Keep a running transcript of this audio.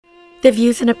The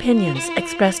views and opinions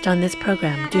expressed on this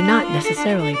program do not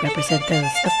necessarily represent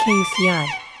those of KUCI,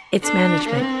 its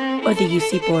management, or the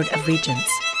UC Board of Regents.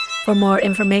 For more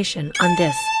information on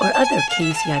this or other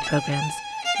KUCI programs,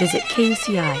 visit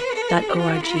kuci.org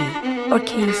or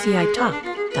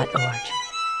kucitalk.org.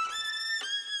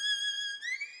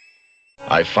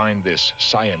 I find this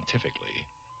scientifically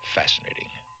fascinating.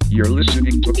 You're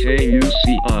listening to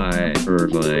KUCI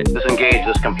Irvine. Disengage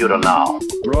this computer now.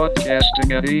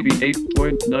 Broadcasting at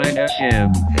 88.9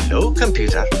 FM. Hello,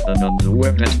 computer. And on the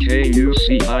web at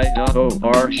kuci.org.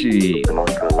 The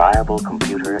most reliable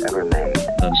computer ever made.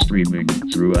 And streaming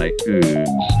through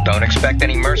iTunes. Don't expect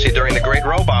any mercy during the Great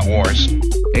Robot Wars.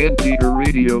 Anteater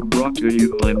radio brought to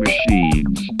you by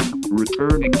machines.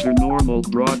 Returning to normal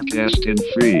broadcast in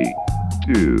 3,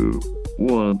 2,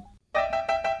 1.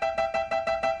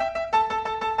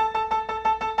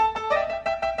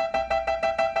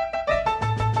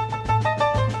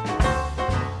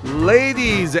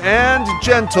 Ladies and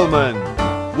gentlemen,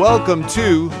 welcome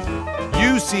to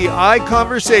UCI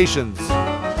Conversations,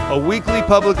 a weekly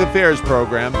public affairs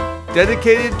program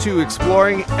dedicated to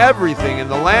exploring everything in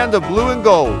the land of blue and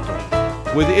gold,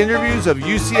 with interviews of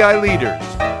UCI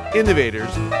leaders, innovators,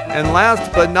 and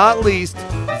last but not least,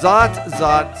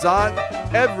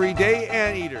 everyday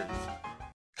anteaters.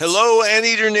 Hello,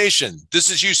 Anteater Nation. This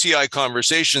is UCI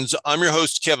Conversations. I'm your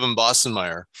host, Kevin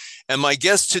Bossenmeyer, and my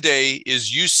guest today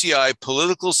is UCI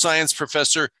Political Science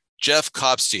Professor Jeff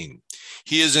Kopstein.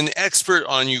 He is an expert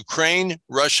on Ukraine,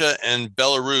 Russia, and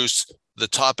Belarus, the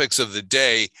topics of the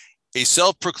day, a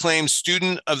self-proclaimed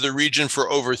student of the region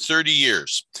for over 30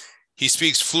 years. He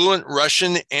speaks fluent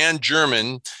Russian and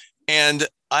German, and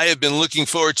I have been looking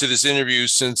forward to this interview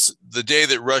since the day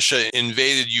that Russia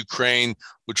invaded Ukraine,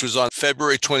 which was on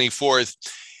February 24th.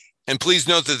 And please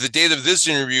note that the date of this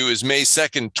interview is May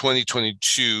 2nd,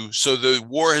 2022. So the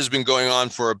war has been going on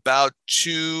for about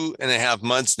 2.5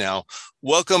 months now.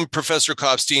 Welcome, Professor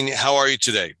Kopstein. How are you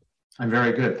today? I'm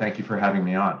very good. Thank you for having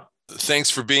me on.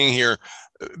 Thanks for being here.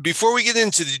 Before we get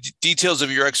into the details of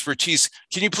your expertise,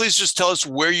 can you please just tell us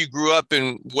where you grew up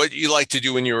and what you liked to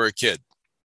do when you were a kid?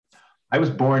 I was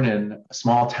born in a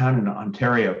small town in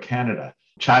Ontario, Canada,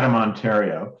 Chatham,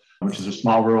 Ontario, which is a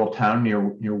small rural town near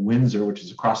Windsor, which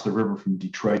is across the river from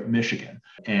Detroit, Michigan.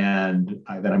 And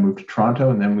then I moved to Toronto,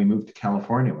 and then we moved to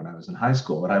California when I was in high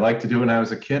school. What I liked to do when I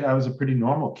was a kid, I was a pretty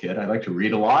normal kid. I liked to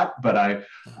read a lot, but I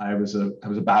was a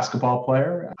basketball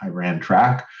player. I ran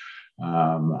track.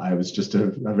 I was just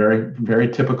a very, very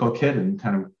typical kid, and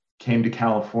kind of came to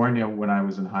California when I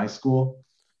was in high school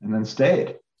and then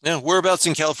stayed. Yeah, whereabouts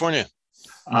in California?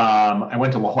 I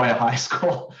went to La Jolla High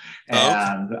School,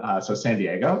 and so San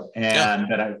Diego, and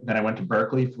then I went to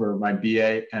Berkeley for my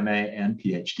BA, MA, and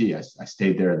PhD. I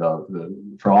stayed there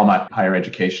for all my higher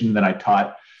education. Then I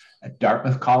taught at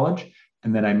Dartmouth College,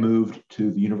 and then I moved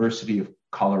to the University of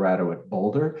Colorado at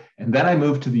Boulder, and then I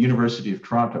moved to the University of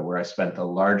Toronto, where I spent the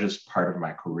largest part of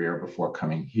my career before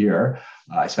coming here.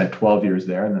 I spent 12 years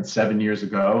there, and then 7 years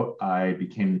ago, I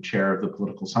became the chair of the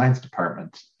political science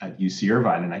department at UC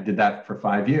Irvine, and I did that for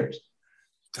 5 years.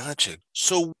 Gotcha.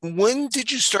 So when did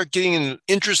you start getting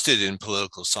interested in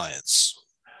political science?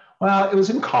 Well, it was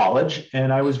in college,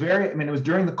 and it was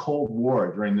during the Cold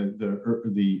War, during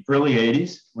the early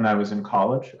 80s when I was in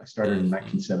college. I started in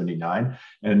 1979,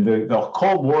 and the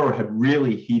Cold War had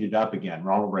really heated up again.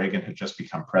 Ronald Reagan had just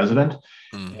become president,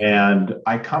 and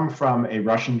I come from a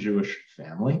Russian Jewish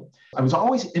family. I was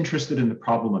always interested in the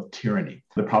problem of tyranny,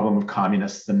 the problem of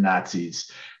communists and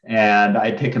Nazis, and I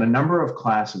had taken a number of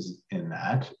classes in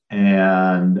that,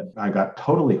 and I got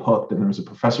totally hooked, and there was a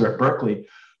professor at Berkeley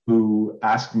who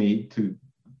asked me to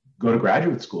go to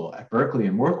graduate school at Berkeley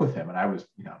and work with him. And I was,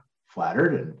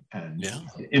 flattered and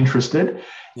interested.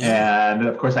 Yeah. And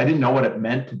of course, I didn't know what it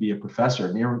meant to be a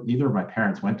professor. Neither of my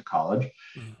parents went to college.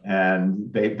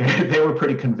 And they were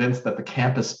pretty convinced that the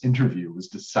campus interview was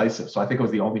decisive. So I think I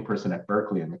was the only person at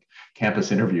Berkeley in the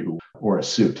campus interview who wore a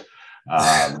suit.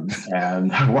 And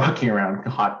walking around a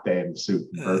hot day in a suit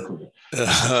in Berkeley in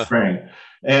the spring.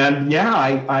 And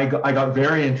I got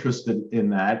very interested in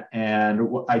that. And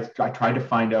I tried to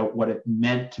find out what it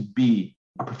meant to be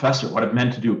a professor, what it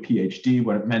meant to do a PhD,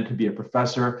 what it meant to be a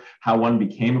professor, how one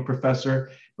became a professor.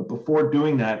 But before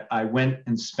doing that, I went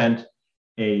and spent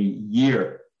a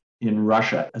year in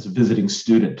Russia as a visiting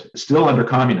student, still under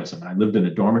communism. And I lived in a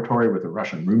dormitory with a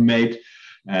Russian roommate.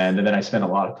 And then I spent a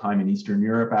lot of time in Eastern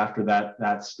Europe after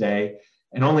that stay.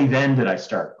 And only then did I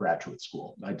start graduate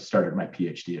school. I started my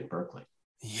PhD at Berkeley.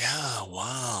 Yeah,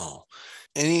 wow.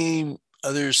 Any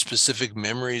other specific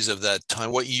memories of that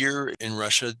time? What year in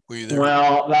Russia were you there?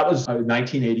 Well, that was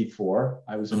 1984.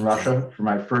 I was in Russia for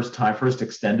my first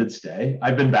extended stay.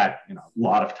 I've been back, a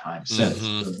lot of times since,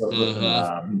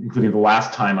 including the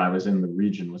last time I was in the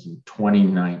region was in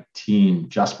 2019,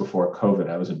 just before COVID.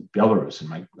 I was in Belarus,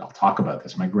 and I'll talk about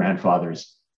this, my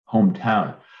grandfather's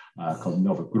hometown called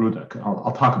Novogruda.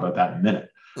 I'll talk about that in a minute.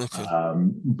 Okay.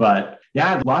 But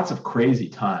yeah, lots of crazy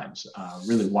times,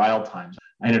 really wild times.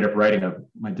 I ended up writing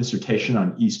my dissertation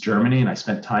on East Germany, and I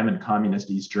spent time in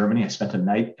communist East Germany. I spent a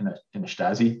night in a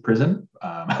Stasi prison.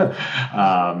 I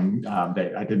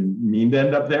didn't mean to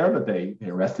end up there, but they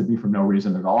arrested me for no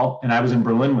reason at all. And I was in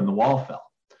Berlin when the wall fell.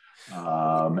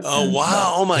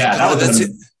 Wow! Oh my God!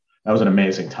 That was an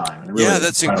amazing time. Really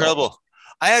that's incredible.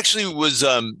 I actually was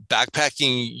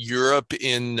backpacking Europe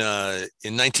in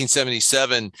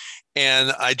 1977,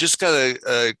 and I just got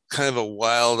a kind of a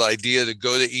wild idea to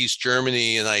go to East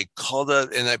Germany, and I called up,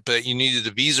 but you needed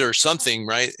a visa or something,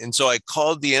 right? And so I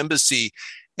called the embassy,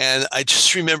 and I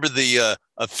just remember the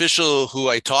official who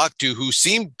I talked to, who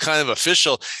seemed kind of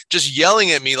official, just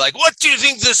yelling at me like, "What do you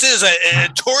think this is? A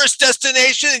tourist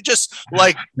destination?" And just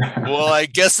like, well, I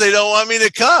guess they don't want me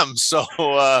to come. So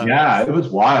yeah, it was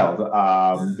wild.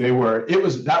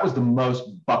 That was the most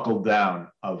buckled down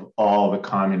of all the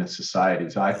communist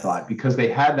societies, I thought, because they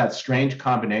had that strange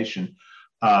combination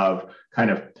of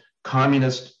kind of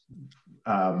communist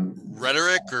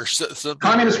rhetoric or something.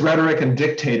 Communist rhetoric and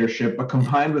dictatorship, but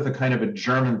combined with a kind of a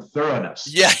German thoroughness.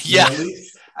 Yeah.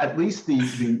 At least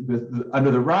the under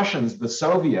the Russians, the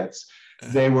Soviets,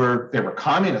 they were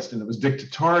communist and it was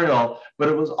dictatorial, but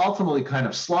it was ultimately kind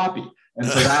of sloppy. And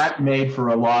so that made for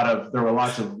there were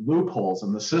lots of loopholes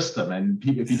in the system. And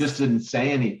if you just didn't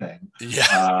say anything,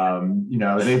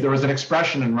 there was an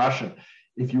expression in Russian: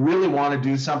 if you really want to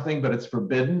do something, but it's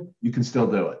forbidden, you can still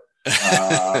do it.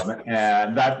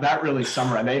 And that really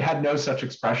summarized. They had no such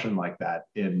expression like that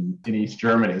in East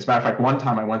Germany. As a matter of fact, one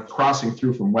time I went crossing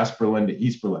through from West Berlin to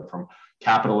East Berlin, from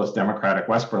capitalist democratic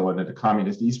West Berlin into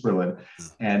communist East Berlin,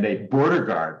 and a border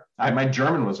guard, my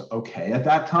German was okay at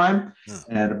that time,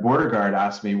 and a border guard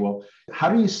asked me, "Well, how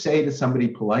do you say to somebody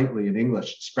politely in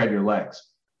English, spread your legs?"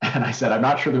 And I said, "I'm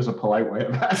not sure there's a polite way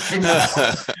of asking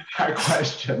that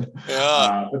question."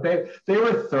 But they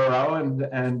were thorough,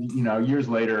 and years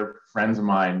later, friends of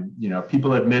mine,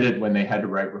 people admitted when they had to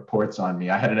write reports on me.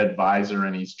 I had an advisor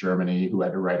in East Germany who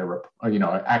had to write an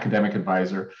academic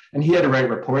advisor, and he had to write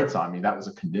reports on me. That was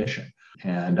a condition.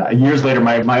 And years later,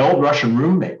 my old Russian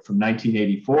roommate from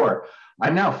 1984,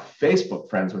 I'm now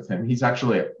Facebook friends with him. He's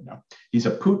actually he's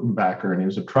a Putin backer and he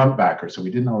was a Trump backer, so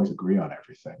we didn't always agree on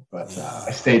everything. But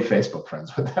I stayed Facebook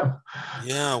friends with him.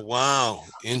 Yeah, wow,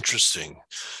 interesting.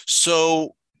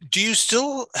 So, do you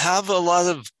still have a lot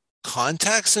of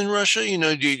contacts in Russia?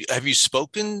 Have you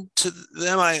spoken to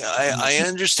them? I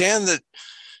understand that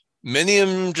many of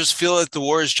them just feel that the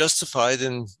war is justified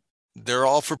and they're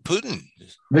all for Putin.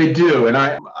 They do, and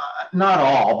I not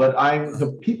all, but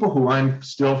the people who I'm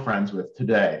still friends with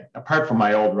today, apart from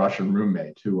my old Russian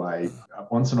roommate, who I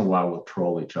once in a while will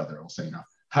troll each other. I'll say,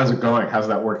 "How's it going? How's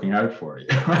that working out for you?"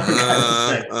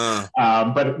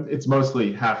 But it's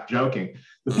mostly half joking.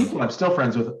 The people I'm still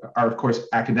friends with are, of course,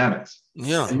 academics.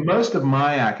 Yeah, and most of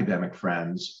my academic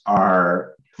friends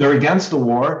they're against the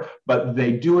war, but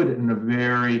they do it in a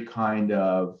very kind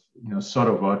of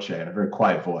sotto voce, in a very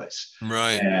quiet voice.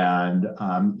 Right. And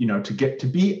to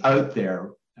be out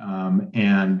there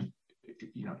and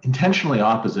intentionally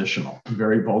oppositional and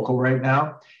very vocal right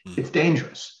now, it's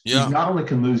dangerous. Yeah. You not only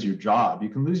can lose your job, you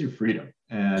can lose your freedom.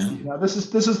 And this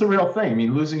is the real thing. I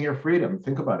mean, losing your freedom.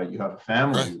 Think about it. You have a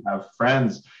family, you have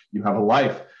friends, you have a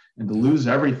life, and to lose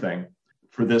everything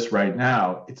for this right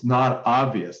now, it's not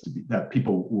obvious that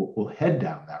people will head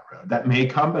down that road. That may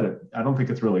come, but I don't think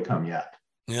it's really come yet.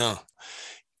 Yeah.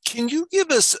 Can you give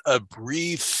us a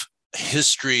brief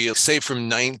history, say from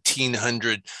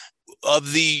 1900,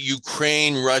 of the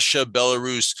Ukraine, Russia,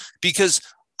 Belarus? Because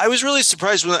I was really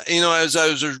surprised when, as I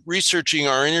was researching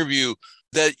our interview,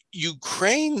 that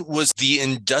Ukraine was the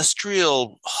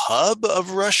industrial hub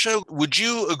of Russia. Would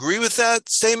you agree with that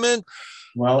statement?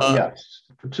 Well, yes.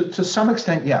 To some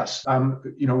extent, yes.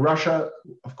 Russia,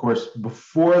 of course,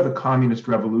 before the communist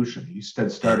revolution, you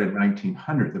said started in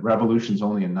 1900. The revolution's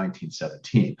only in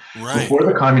 1917. Right. Before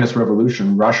the communist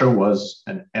revolution, Russia was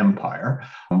an empire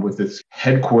with its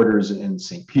headquarters in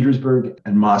St. Petersburg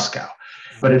and Moscow.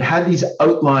 But it had these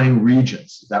outlying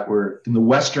regions that were in the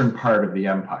western part of the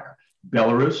empire: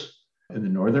 Belarus in the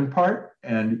northern part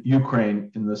and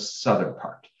Ukraine in the southern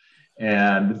part.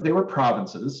 And they were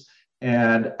provinces.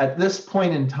 And at this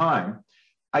point in time,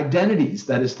 identities,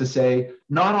 that is to say,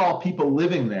 not all people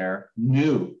living there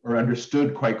knew or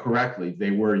understood quite correctly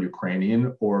they were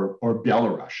Ukrainian or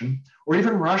Belarusian, or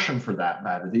even Russian for that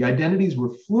matter. The identities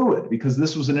were fluid because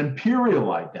this was an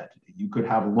imperial identity. You could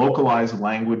have localized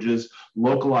languages,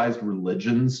 localized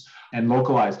religions, and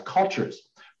localized cultures.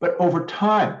 But over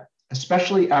time,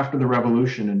 especially after the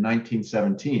revolution in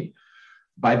 1917,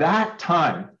 by that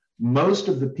time, most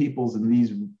of the peoples in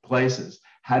these places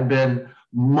had been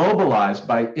mobilized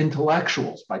by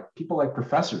intellectuals, by people like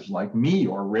professors like me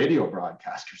or radio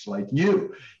broadcasters like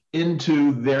you,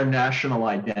 into their national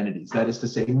identities. That is to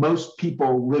say, most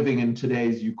people living in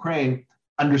today's Ukraine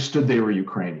understood they were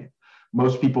Ukrainian.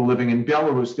 Most people living in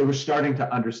Belarus, they were starting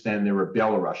to understand they were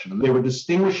Belarusian, and they were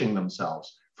distinguishing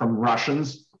themselves from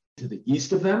Russians to the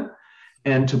east of them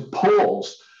and to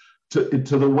Poles to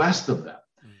the west of them.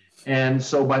 And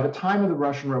so by the time of the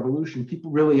Russian Revolution, people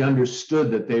really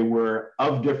understood that they were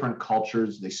of different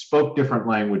cultures, they spoke different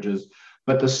languages,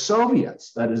 but the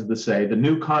Soviets, that is to say, the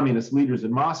new communist leaders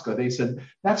in Moscow, they said,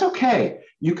 that's okay.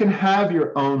 You can have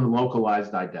your own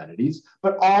localized identities,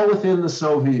 but all within the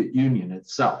Soviet Union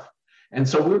itself. And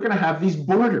so we're going to have these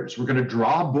borders. We're going to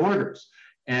draw borders.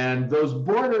 And those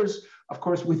borders, of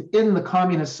course, within the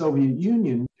communist Soviet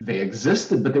Union, they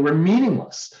existed, but they were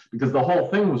meaningless because the whole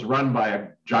thing was run by a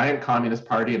giant communist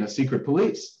party and a secret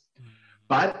police.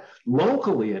 But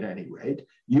locally, at any rate,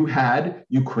 you had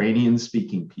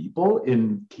Ukrainian-speaking people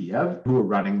in Kiev who were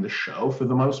running the show for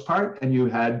the most part, and you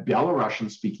had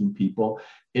Belarusian-speaking people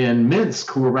in Minsk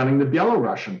who were running the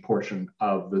Belarusian portion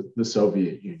of the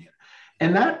Soviet Union.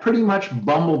 And that pretty much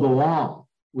bumbled along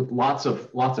with lots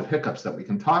of hiccups that we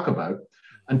can talk about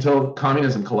until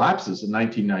communism collapses in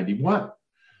 1991.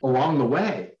 Along the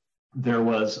way, there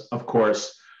was, of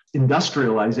course,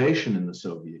 industrialization in the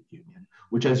Soviet Union,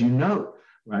 which, as you note,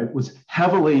 right, was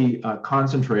heavily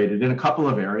concentrated in a couple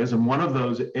of areas. And one of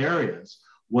those areas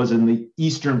was in the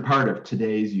eastern part of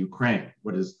today's Ukraine,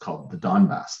 what is called the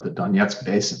Donbass, the Donetsk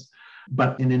Basin.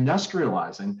 But in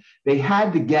industrializing, they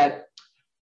had to get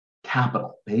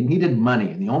capital. They needed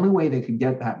money. And the only way they could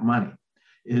get that money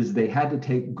is they had to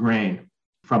take grain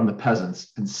from the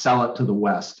peasants and sell it to the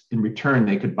West. In return,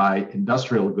 they could buy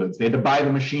industrial goods. They had to buy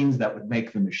the machines that would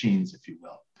make the machines, if you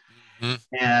will. Mm-hmm.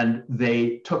 And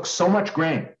they took so much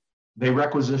grain, they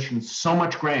requisitioned so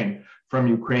much grain from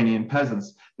Ukrainian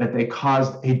peasants that they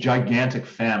caused a gigantic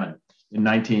famine in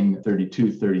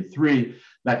 1932-33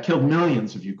 that killed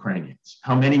millions of Ukrainians.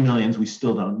 How many millions, we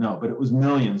still don't know, but it was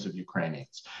millions of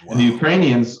Ukrainians. Wow. And the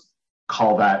Ukrainians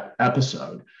call that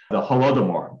episode the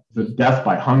Holodomor, the death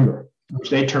by hunger, which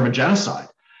they term a genocide.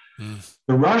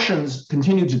 The Russians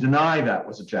continue to deny that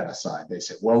was a genocide. They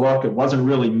say, well, look, it wasn't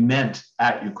really meant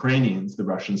at Ukrainians, the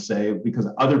Russians say, because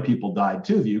other people died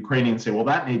too. The Ukrainians say, well,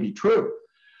 that may be true,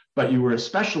 but you were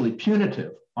especially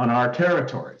punitive on our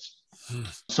territories.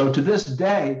 So to this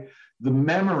day, the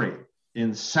memory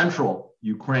in central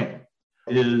Ukraine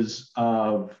is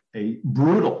of a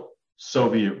brutal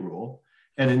Soviet rule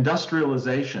and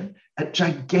industrialization at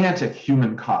gigantic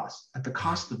human cost, at the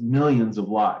cost of millions of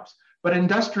lives. But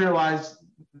industrialized,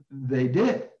 they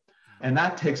did. And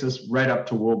that takes us right up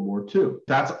to World War II.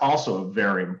 That's also a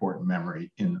very important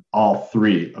memory in all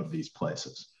three of these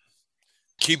places.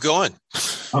 Keep going.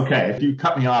 Okay, if you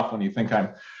cut me off when you think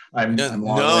I'm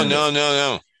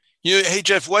No. Hey,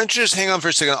 Jeff, why don't you just hang on for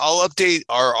a second? I'll update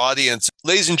our audience.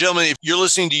 Ladies and gentlemen, if you're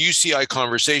listening to UCI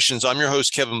Conversations, I'm your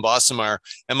host, Kevin Bossenmeyer,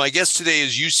 and my guest today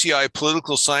is UCI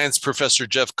Political Science Professor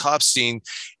Jeff Kopstein,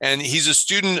 and he's a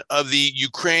student of the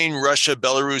Ukraine, Russia,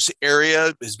 Belarus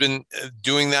area, has been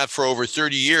doing that for over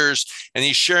 30 years, and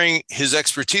he's sharing his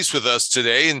expertise with us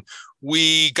today. And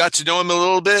we got to know him a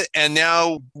little bit, and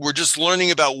now we're just learning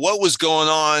about what was going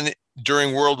on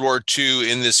during World War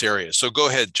II in this area. So go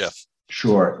ahead, Jeff.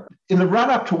 Sure. In the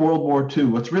run-up to World War II,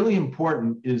 what's really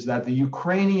important is that the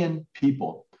Ukrainian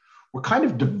people were kind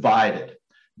of divided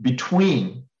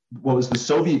between what was the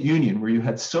Soviet Union, where you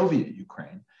had Soviet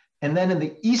Ukraine, and then in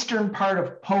the eastern part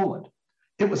of Poland,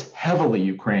 it was heavily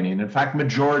Ukrainian, in fact,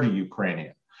 majority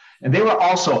Ukrainian. And they were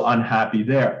also unhappy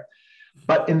there.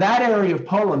 But in that area of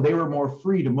Poland, they were more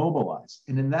free to mobilize.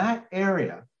 And in that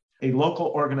area, a local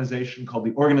organization called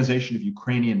the Organization of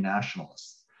Ukrainian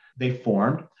Nationalists, they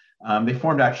formed. They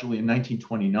formed actually in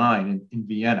 1929 in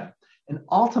Vienna. And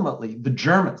ultimately, the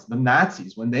Germans, the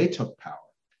Nazis, when they took power,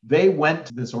 they went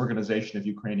to this Organization of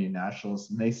Ukrainian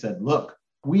Nationalists and they said, look,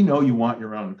 we know you want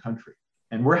your own country,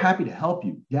 and we're happy to help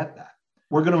you get that.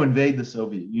 We're going to invade the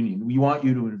Soviet Union. We want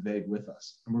you to invade with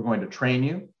us, and we're going to train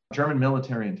you. German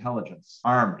military intelligence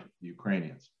armed the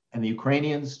Ukrainians, and the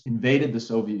Ukrainians invaded the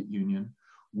Soviet Union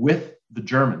with the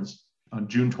Germans on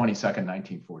June 22nd,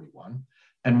 1941.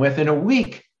 And within a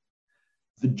week,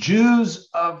 the Jews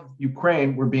of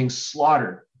Ukraine were being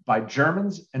slaughtered by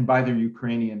Germans and by their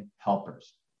Ukrainian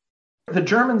helpers. The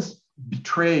Germans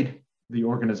betrayed the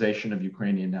Organization of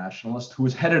Ukrainian Nationalists, who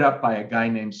was headed up by a guy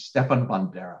named Stepan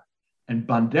Bandera. And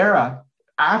Bandera,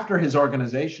 after his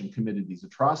organization committed these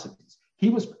atrocities, he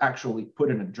was actually put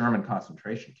in a German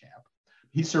concentration camp.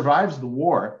 He survives the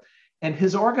war, and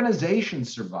his organization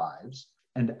survives.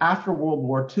 And after World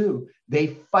War II, they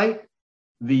fight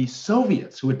the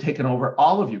Soviets who had taken over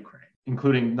all of Ukraine,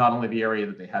 including not only the area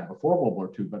that they had before World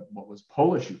War II, but what was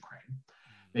Polish Ukraine.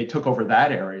 They took over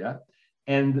that area.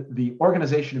 And the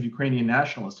Organization of Ukrainian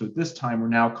Nationalists, who at this time were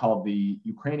now called the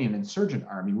Ukrainian Insurgent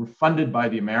Army, were funded by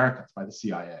the Americans, by the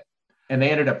CIA. And they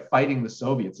ended up fighting the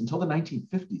Soviets until the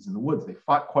 1950s in the woods. They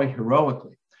fought quite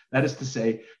heroically. That is to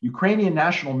say, Ukrainian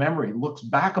national memory looks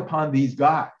back upon these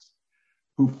guys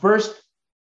who first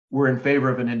were in favor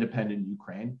of an independent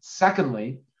Ukraine.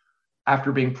 Secondly,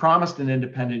 after being promised an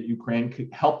independent Ukraine,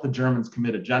 helped the Germans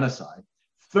commit a genocide.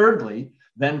 Thirdly,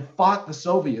 then fought the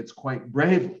Soviets quite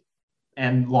bravely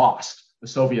and lost. The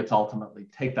Soviets ultimately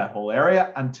take that whole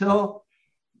area until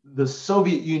the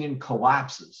Soviet Union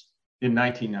collapses in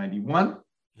 1991.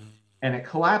 And it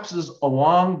collapses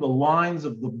along the lines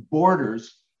of the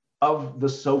borders of the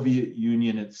Soviet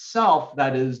Union itself.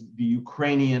 That is, the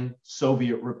Ukrainian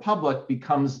Soviet Republic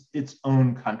becomes its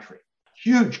own country,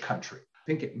 huge country. I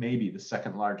think it may be the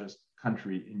second largest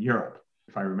country in Europe,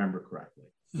 if I remember correctly,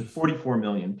 with 44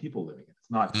 million people living in it.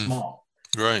 It's not small.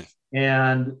 Right.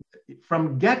 And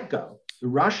from get-go, the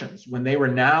Russians, when they were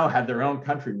now had their own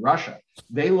country, Russia,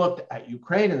 they looked at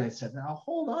Ukraine and they said, now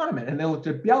hold on a minute. And they looked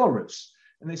at Belarus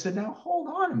and they said, now hold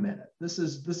on a minute. This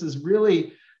is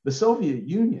really, the Soviet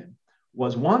Union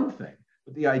was one thing,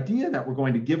 but the idea that we're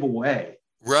going to give away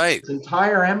this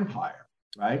entire empire,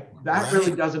 right? That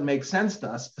really doesn't make sense to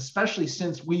us, especially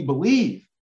since we believe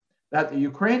that the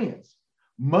Ukrainians,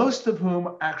 most of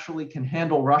whom actually can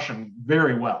handle Russian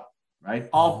very well, right?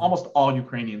 Almost all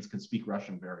Ukrainians can speak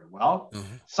Russian very well.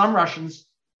 Some Russians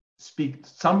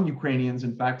some Ukrainians,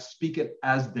 in fact, speak it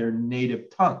as their native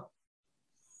tongue,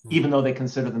 even though they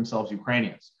consider themselves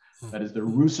Ukrainians. That is, they're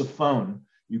Russophone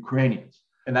Ukrainians.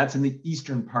 And that's in the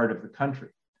eastern part of the country.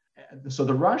 So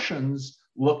the Russians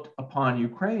looked upon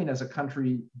Ukraine as a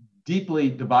country deeply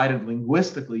divided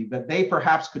linguistically that they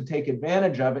perhaps could take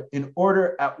advantage of it in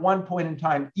order at one point in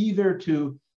time either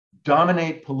to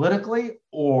dominate politically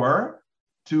or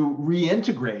to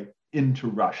reintegrate into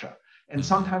Russia. And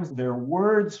sometimes their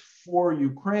words for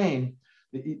Ukraine,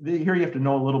 here you have to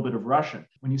know a little bit of Russian.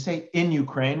 When you say in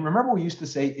Ukraine, remember we used to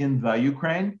say in the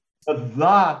Ukraine?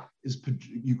 The is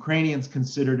Ukrainians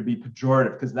consider to be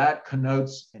pejorative because that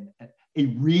connotes a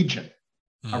region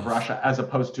of Russia as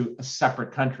opposed to a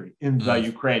separate country in the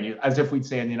Ukraine, as if we'd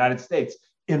say in the United States,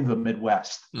 in the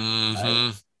Midwest,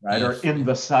 right? Or in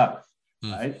the South,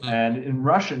 right? And in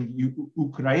Russian,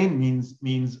 Ukraine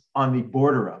means on the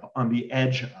border of, on the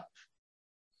edge of,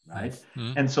 right?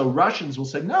 And so Russians will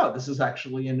say, no, this is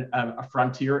actually in a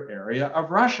frontier area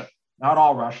of Russia. Not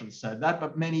all Russians said that,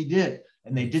 but many did.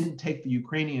 And they didn't take the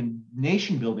Ukrainian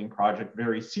nation building project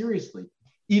very seriously.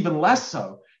 Even less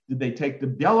so did they take the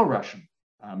Belarusian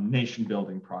nation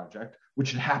building project,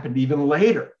 which had happened even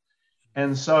later.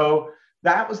 And so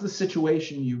that was the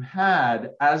situation you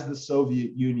had as the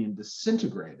Soviet Union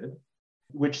disintegrated,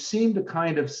 which seemed to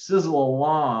kind of sizzle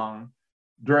along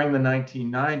during the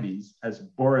 1990s as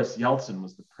Boris Yeltsin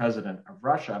was the president of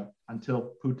Russia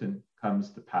until Putin comes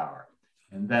to power.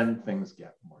 And then things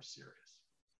get more serious.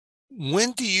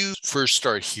 When do you first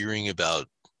start hearing about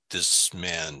this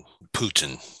man,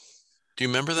 Putin? Do you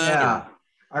remember that? Yeah,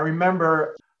 I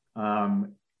remember,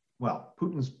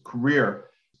 Putin's career,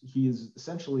 he's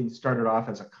essentially started off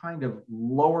as a kind of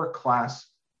lower class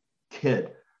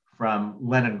kid from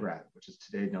Leningrad, which is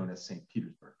today known as St.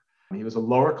 Petersburg. He was a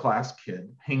lower class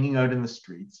kid hanging out in the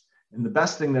streets. And the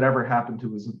best thing that ever happened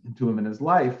to him in his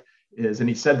life is, and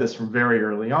he said this from very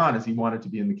early on, is he wanted to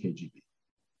be in the KGB.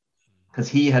 Because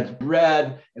he had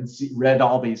read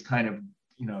all these kind of,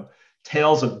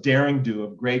 tales of daring do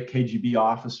of great KGB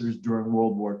officers during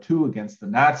World War II against the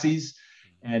Nazis.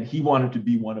 And he wanted to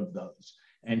be one of those.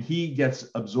 And he gets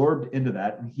absorbed into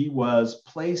that. And he was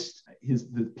placed,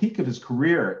 the peak of his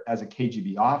career as a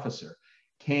KGB officer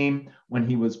came when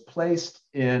he was placed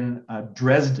in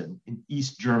Dresden in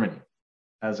East Germany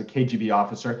as a KGB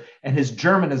officer. And his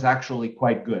German is actually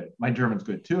quite good. My German's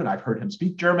good too. And I've heard him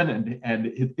speak German and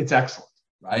it's excellent,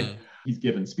 right? He's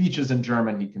given speeches in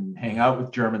German. He can hang out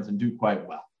with Germans and do quite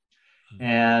well.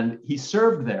 And he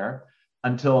served there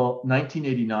until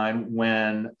 1989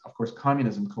 when, of course,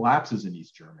 communism collapses in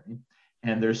East Germany.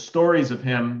 And there's stories of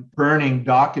him burning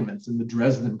documents in the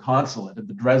Dresden consulate, at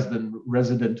the Dresden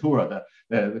Residentura,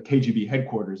 the KGB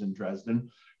headquarters in Dresden,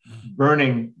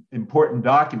 burning important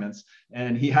documents.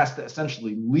 And he has to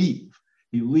essentially leave.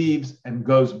 He leaves and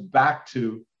goes back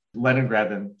to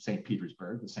Leningrad and St.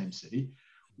 Petersburg, the same city,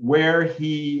 where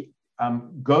he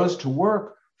goes to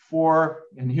work for,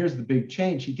 and here's the big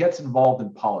change, he gets involved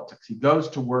in politics. He goes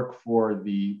to work for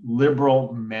the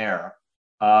liberal mayor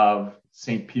of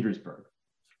St. Petersburg.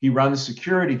 He runs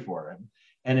security for him.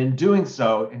 And in doing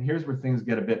so, and here's where things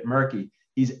get a bit murky,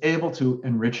 he's able to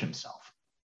enrich himself.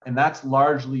 And that's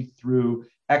largely through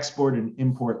export and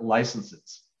import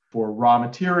licenses for raw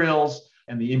materials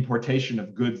and the importation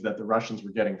of goods that the Russians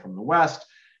were getting from the West.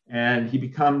 And he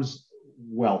becomes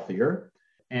wealthier.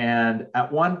 And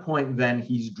at one point, then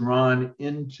he's drawn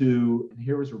into, and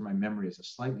here is where my memory is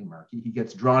slightly murky, he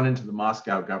gets drawn into the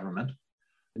Moscow government,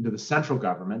 into the central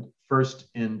government, first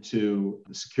into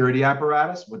the security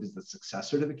apparatus, what is the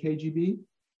successor to the KGB,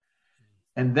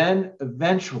 and then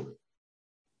eventually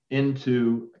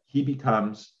he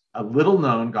becomes a little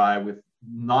known guy with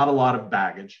not a lot of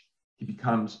baggage. He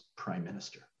becomes prime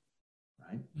minister,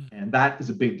 right? And that is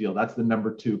a big deal. That's the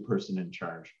number 2 person in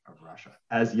charge of Russia,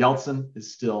 as Yeltsin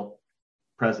is still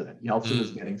president. Yeltsin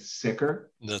is getting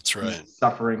sicker. That's right. He's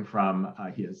suffering from,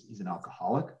 he's an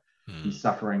alcoholic. He's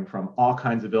suffering from all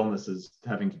kinds of illnesses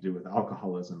having to do with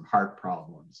alcoholism, heart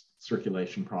problems,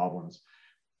 circulation problems.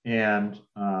 And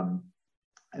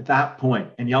at that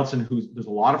point, and Yeltsin, there's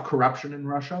a lot of corruption in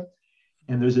Russia,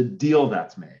 and there's a deal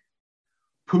that's made.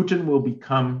 Putin will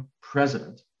become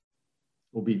president.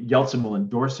 Yeltsin will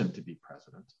endorse him to be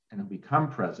president, and he'll become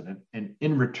president. And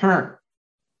in return,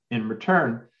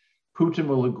 Putin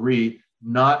will agree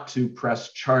not to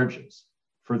press charges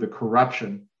for the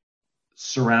corruption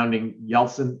surrounding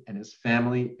Yeltsin and his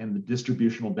family and the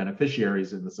distributional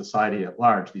beneficiaries in the society at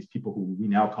large, these people who we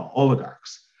now call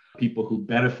oligarchs, people who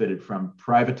benefited from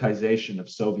privatization of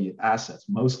Soviet assets,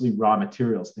 mostly raw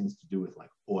materials, things to do with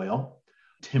like oil,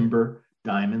 timber,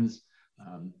 diamonds,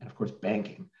 and of course,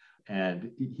 banking.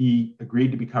 And he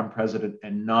agreed to become president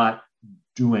and not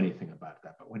do anything about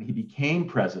that. But when he became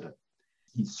president,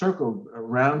 he circled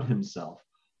around himself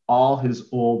all his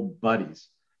old buddies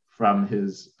from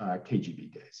his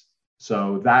KGB days.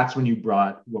 So that's when you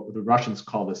brought what the Russians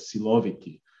call the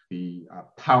Siloviki, the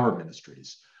power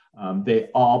ministries. They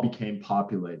all became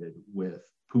populated with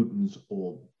Putin's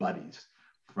old buddies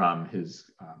from his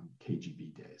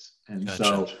KGB days. And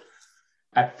so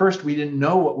at first we didn't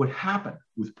know what would happen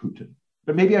with Putin,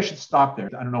 but maybe I should stop there.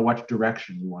 I don't know what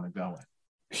direction you want to go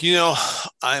in. You know,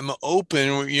 I'm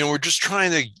open. We're just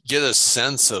trying to get a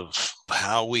sense of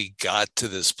how we got to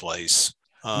this place.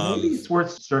 Maybe it's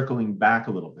worth circling back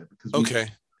a little bit because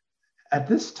at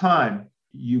this time,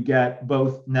 you get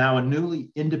both now a newly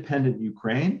independent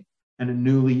Ukraine and a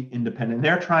newly independent.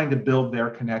 They're trying to build their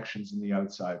connections in the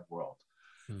outside world.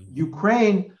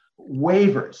 Ukraine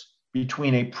wavers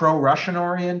between a pro-Russian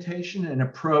orientation and a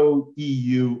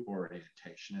pro-EU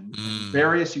orientation. And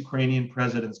various Ukrainian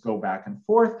presidents go back and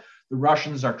forth. The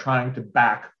Russians are trying to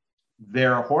back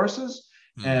their horses,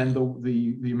 and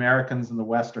the Americans in the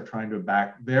West are trying to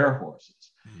back their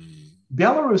horses.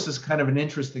 Belarus is kind of an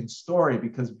interesting story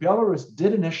because Belarus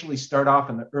did initially start off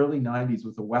in the early 90s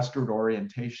with a westward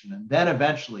orientation, and then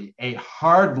eventually a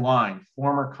hardline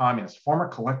former communist, former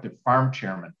collective farm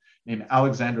chairman named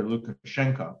Alexander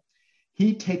Lukashenko,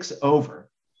 he takes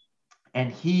over and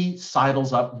he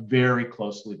sidles up very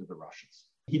closely to the Russians.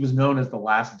 He was known as the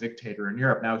last dictator in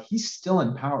Europe. Now, he's still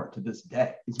in power to this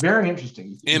day. It's very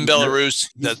interesting. In Belarus.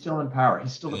 He's still in power.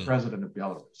 He's still the president of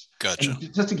Belarus. Gotcha.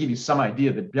 And just to give you some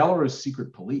idea, the Belarus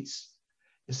secret police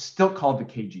is still called the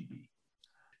KGB.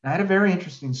 Now, I had a very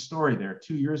interesting story there.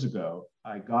 2 years ago,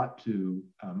 I got to,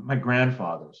 my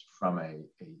grandfather's from a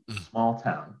small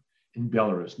town in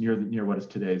Belarus near what is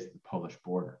today's the Polish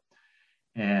border,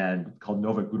 and called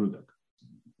Novogrudok.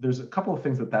 There's a couple of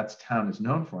things that town is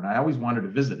known for, and I always wanted to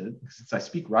visit it. Since I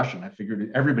speak Russian, I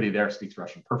figured everybody there speaks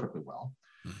Russian perfectly well,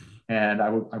 and I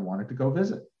wanted to go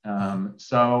visit.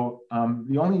 So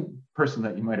the only person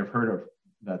that you might have heard of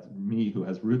that's me who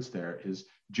has roots there is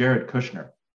Jared Kushner.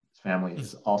 His family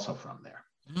is also from there,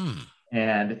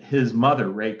 and his mother,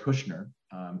 Ray Kushner,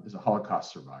 is a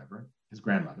Holocaust survivor, his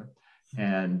grandmother,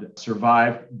 and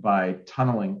survived by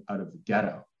tunneling out of the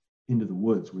ghetto into the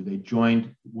woods, where they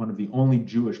joined one of the only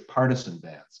Jewish partisan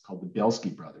bands called the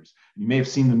Bielski Brothers. You may have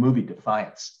seen the movie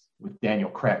Defiance with Daniel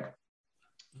Craig.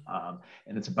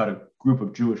 And it's about a group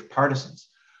of Jewish partisans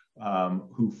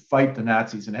who fight the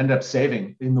Nazis and end up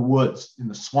saving in the woods, in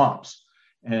the swamps,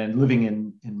 and living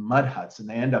in mud huts. And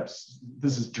they end up,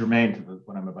 this is germane to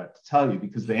what I'm about to tell you,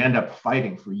 because they end up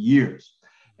fighting for years.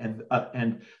 And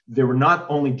there were not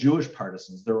only Jewish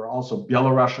partisans, there were also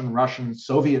Belarusian, Russian,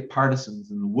 Soviet partisans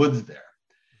in the woods there.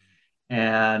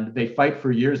 And they fight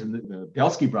for years, and the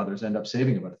Bielski brothers end up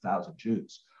saving about 1,000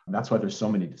 Jews. And that's why there's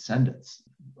so many descendants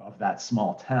of that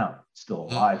small town still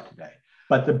alive today.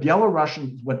 But the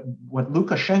Belarusians, what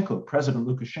Lukashenko, President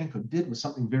Lukashenko, did was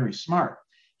something very smart.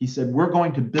 He said, we're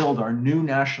going to build our new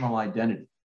national identity,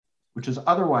 which is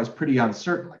otherwise pretty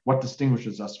uncertain, like what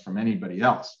distinguishes us from anybody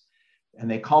else. And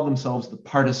they call themselves the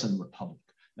Partisan Republic.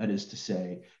 That is to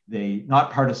say, they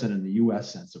not partisan in the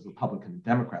US sense of Republican and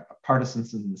Democrat, but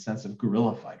partisans in the sense of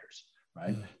guerrilla fighters,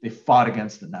 right? They fought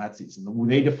against the Nazis,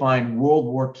 and they defined World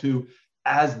War II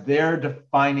as their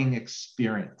defining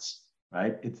experience,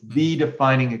 right? It's the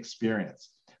defining experience,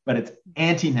 but it's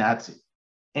anti-Nazi,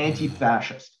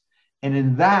 anti-fascist. And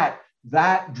in that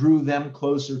drew them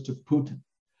closer to Putin,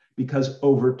 because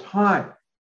over time,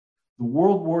 the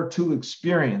World War II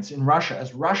experience in Russia,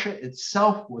 as Russia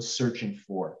itself was searching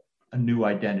for a new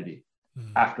identity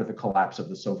after the collapse of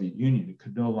the Soviet Union, it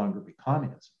could no longer be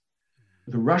communism.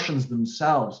 The Russians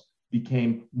themselves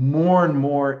became more and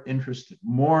more interested,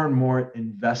 more and more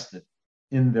invested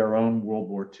in their own World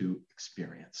War II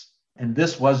experience. And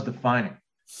this was defining.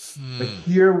 But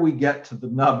here we get to the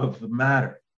nub of the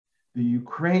matter. The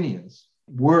Ukrainians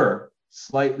were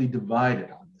slightly divided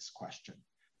on this question.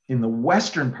 In the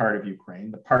western part of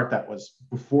Ukraine, the part that was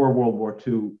before World War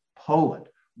II, Poland,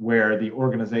 where the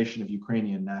Organization of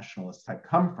Ukrainian Nationalists had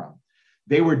come from,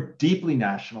 they were deeply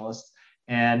nationalist,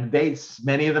 and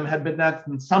many of them had been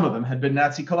and some of them had been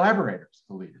Nazi collaborators,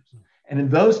 the leaders. And in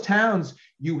those towns,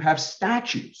 you have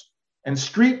statues and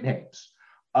street names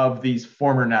of these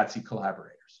former Nazi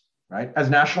collaborators, right, as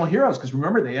national heroes, because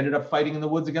remember, they ended up fighting in the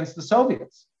woods against the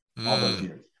Soviets all those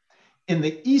years. In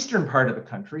the eastern part of the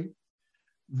country,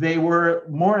 they were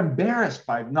more embarrassed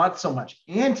by, not so much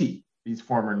anti these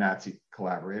former Nazi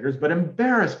collaborators, but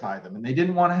embarrassed by them. And they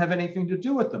didn't want to have anything to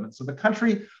do with them. And so the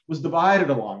country was divided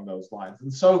along those lines.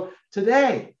 And so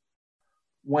today,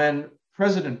 when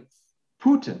President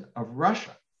Putin of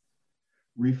Russia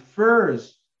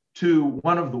refers to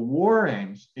one of the war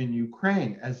aims in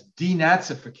Ukraine as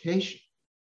denazification,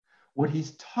 what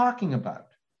he's talking about,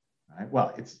 right?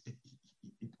 Well,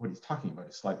 what he's talking about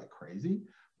is slightly crazy.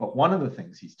 But one of the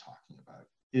things he's talking about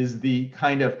is the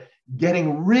kind of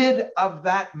getting rid of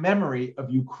that memory of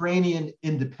Ukrainian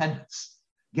independence,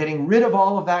 getting rid of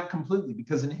all of that completely,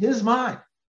 because in his mind,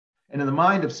 and in the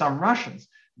mind of some Russians,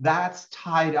 that's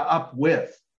tied up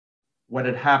with what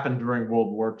had happened during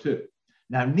World War II.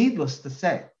 Now, needless to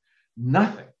say,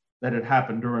 nothing that had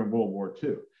happened during World War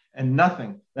II, and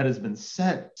nothing that has been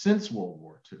said since World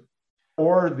War II,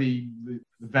 or the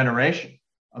veneration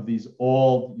of these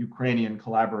old Ukrainian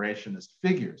collaborationist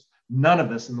figures, none of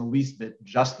this in the least bit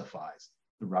justifies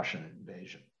the Russian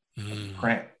invasion of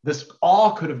Ukraine. This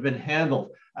all could have been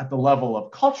handled at the level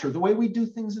of culture, the way we do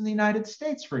things in the United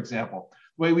States, for example,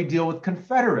 the way we deal with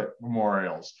Confederate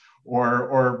memorials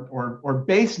or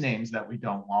base names that we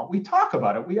don't want. We talk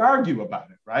about it, we argue about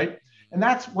it, right? And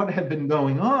that's what had been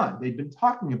going on. They'd been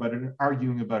talking about it and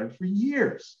arguing about it for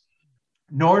years.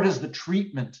 Nor does the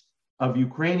treatment of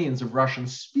Ukrainians, of Russian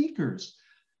speakers,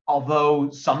 although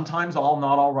sometimes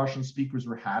not all Russian speakers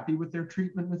were happy with their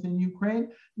treatment within Ukraine,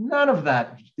 none of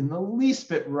that in the least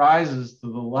bit rises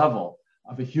to the level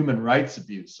of a human rights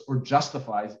abuse or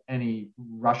justifies any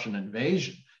Russian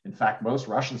invasion. In fact, most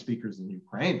Russian speakers in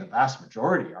Ukraine, the vast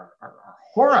majority, are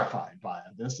horrified by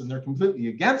this, and they're completely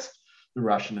against the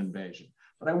Russian invasion.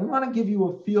 But I want to give you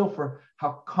a feel for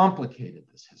how complicated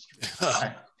this history is.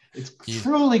 Right? It's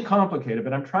truly complicated,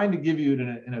 but I'm trying to give you it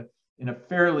in a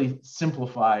fairly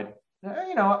simplified,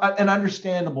 an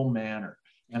understandable manner.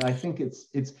 And I think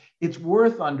it's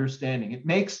worth understanding. It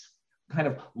makes kind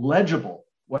of legible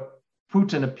what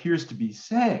Putin appears to be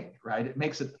saying, right? It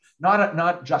makes it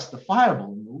not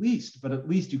justifiable in the least, but at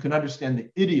least you can understand the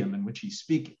idiom in which he's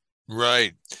speaking.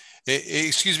 Right.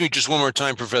 Excuse me just one more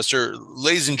time, Professor.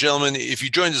 Ladies and gentlemen, if you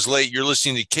joined us late, you're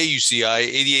listening to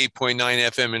KUCI 88.9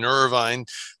 FM in Irvine,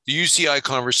 the UCI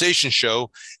Conversation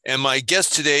Show. And my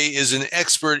guest today is an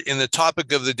expert in the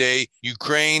topic of the day,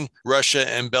 Ukraine, Russia,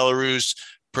 and Belarus,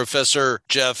 Professor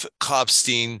Jeff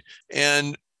Kopstein.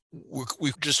 And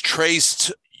we've just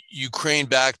traced Ukraine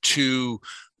back to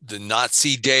the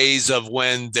Nazi days of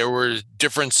when there were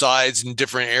different sides in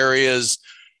different areas.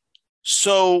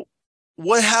 So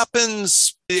what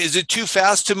happens? Is it too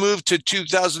fast to move to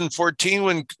 2014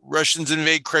 when Russians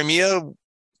invade Crimea?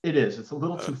 It is. It's a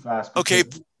little too fast. Okay,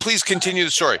 please continue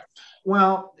the story.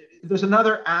 Well, there's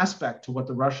another aspect to what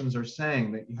the Russians are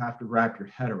saying that you have to wrap your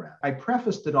head around. I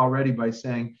prefaced it already by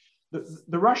saying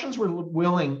the Russians were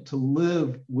willing to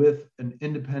live with an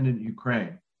independent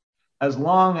Ukraine as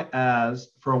long as,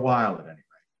 for a while at any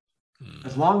rate,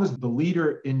 as long as the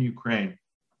leader in Ukraine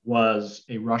was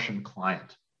a Russian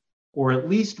client, or at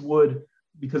least would,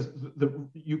 because the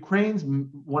Ukraine's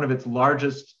one of its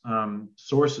largest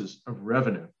sources of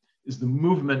revenue is the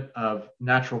movement of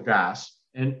natural gas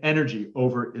and energy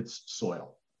over its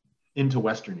soil into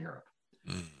Western Europe.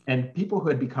 And people who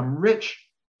had become rich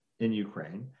in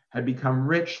Ukraine had become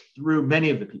rich through, many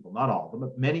of the people, not all of them,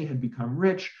 but many had become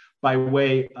rich by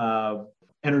way of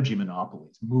energy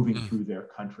monopolies moving through their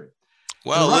country.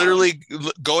 Well, literally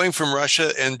going from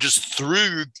Russia and just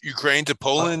through Ukraine to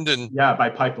Poland and by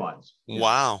pipelines.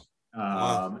 Wow.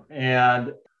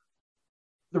 And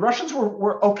the Russians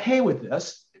were okay with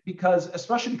this because,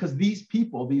 especially because these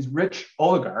people, these rich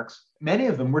oligarchs, many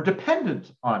of them were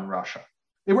dependent on Russia.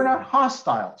 They were not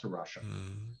hostile to Russia.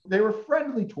 They were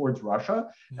friendly towards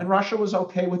Russia, and Russia was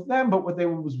okay with them. But what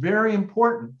was very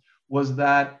important was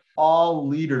that all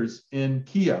leaders in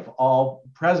Kiev, all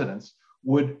presidents,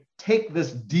 would take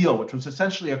this deal, which was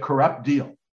essentially a corrupt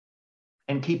deal,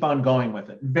 and keep on going with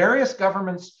it. Various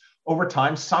governments over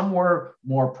time, some were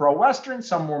more pro-Western,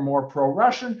 some were more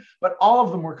pro-Russian, but all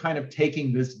of them were kind of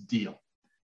taking this deal.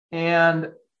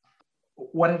 And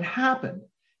what had happened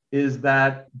is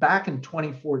that back in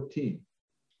 2014,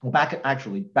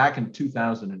 back in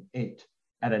 2008,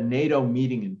 at a NATO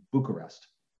meeting in Bucharest,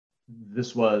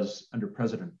 this was under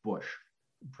President Bush,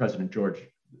 President George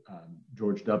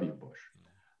W. Bush.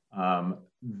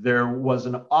 There was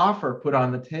an offer put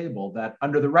on the table that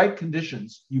under the right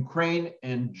conditions, Ukraine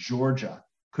and Georgia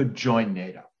could join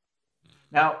NATO.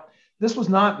 Now, this was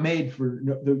not made for,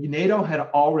 NATO had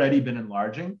already been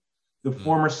enlarging. The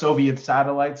former Soviet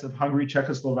satellites of Hungary,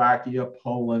 Czechoslovakia,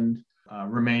 Poland,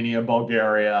 Romania,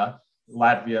 Bulgaria,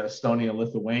 Latvia, Estonia,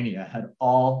 Lithuania had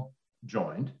all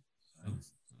joined.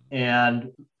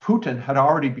 And Putin had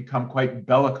already become quite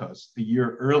bellicose the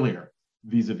year earlier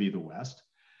vis-a-vis the West.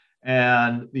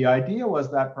 And the idea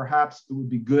was that perhaps it would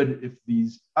be good if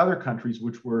these other countries,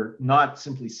 which were not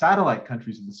simply satellite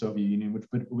countries of the Soviet Union,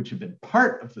 which had been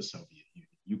part of the Soviet Union,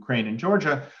 Ukraine and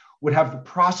Georgia, would have the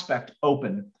prospect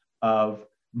open of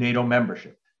NATO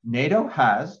membership. NATO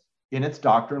has in its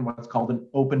doctrine what's called an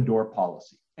open door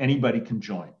policy. Anybody can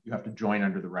join. You have to join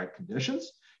under the right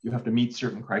conditions. You have to meet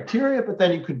certain criteria, but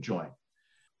then you could join.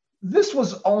 This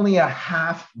was only a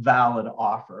half valid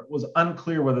offer. It was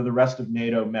unclear whether the rest of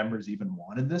NATO members even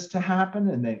wanted this to happen,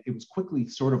 and then it was quickly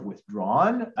sort of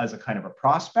withdrawn as a kind of a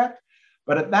prospect.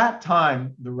 But at that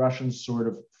time, the Russians sort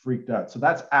of freaked out. So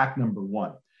that's act number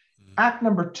one. Act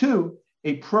number two,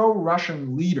 a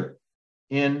pro-Russian leader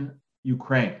in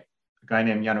Ukraine, a guy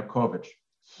named Yanukovych.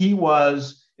 He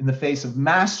was, in the face of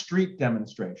mass street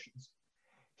demonstrations,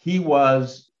 he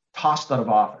was tossed out of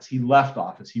office. He left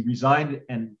office. He resigned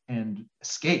and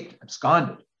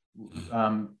absconded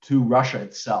to Russia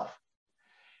itself.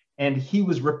 And he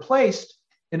was replaced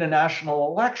in a national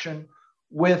election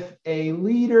with a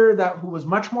leader who was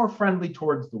much more friendly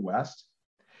towards the West.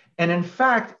 And in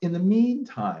fact, in the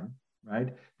meantime,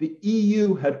 right, the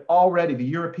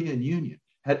European Union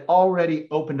had already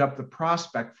opened up the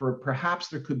prospect for perhaps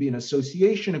there could be an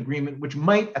association agreement, which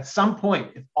might at some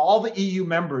point, if all the EU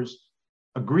members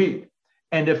agreed,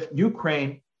 and if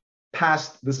Ukraine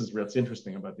passed, this is what's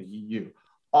interesting about the EU,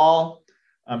 all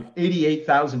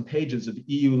 88,000 pages of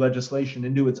EU legislation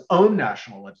into its own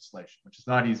national legislation, which is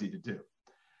not easy to do,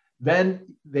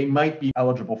 then they might be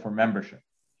eligible for membership.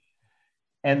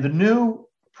 And the new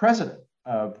president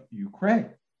of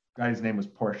Ukraine, the guy's name was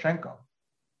Poroshenko,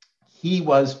 he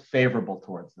was favorable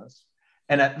towards this.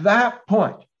 And at that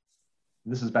point,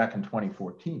 this is back in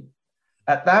 2014,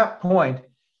 at that point,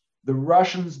 the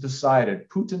Russians decided,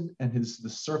 Putin and the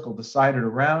circle decided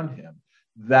around him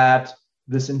that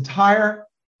this entire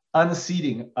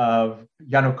unseating of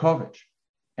Yanukovych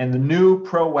and the new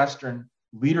pro-Western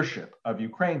leadership of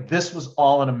Ukraine, this was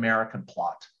all an American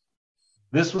plot.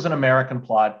 This was an American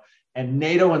plot, and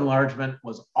NATO enlargement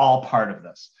was all part of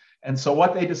this. And so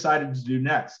what they decided to do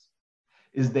next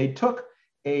is they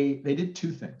did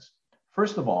two things.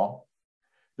 First of all,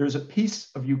 there's a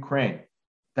piece of Ukraine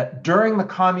that during the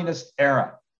communist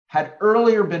era had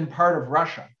earlier been part of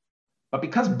Russia, but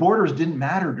because borders didn't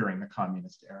matter during the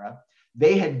communist era,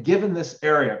 they had given this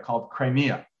area called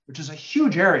Crimea, which is a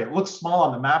huge area. It looks small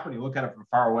on the map when you look at it from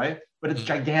far away, but it's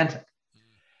gigantic.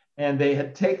 And they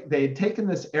had taken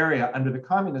this area under the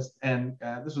communists, and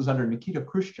this was under Nikita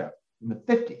Khrushchev in the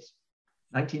 50s.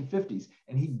 1950s,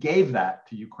 and he gave that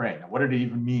to Ukraine. Now, what did it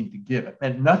even mean to give? It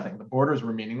meant nothing. The borders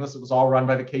were meaningless. It was all run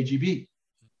by the KGB.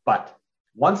 But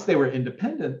once they were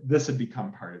independent, this had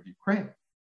become part of Ukraine.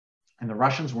 And the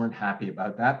Russians weren't happy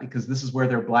about that because this is where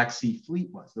their Black Sea fleet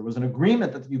was. There was an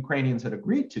agreement that the Ukrainians had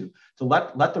agreed to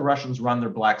let the Russians run their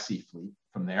Black Sea fleet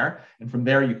from there. And from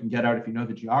there, you can get out, if you know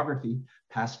the geography,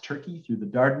 past Turkey through the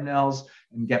Dardanelles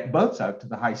and get boats out to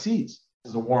the high seas.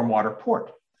 This is a warm water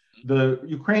port. The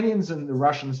Ukrainians and the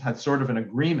Russians had sort of an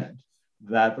agreement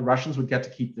that the Russians would get to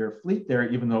keep their fleet there,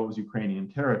 even though it was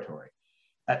Ukrainian territory.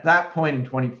 At that point in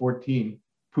 2014,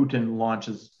 Putin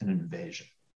launches an invasion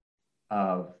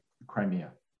of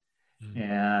Crimea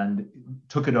and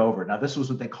took it over. Now, this was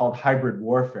what they called hybrid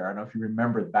warfare. I don't know if you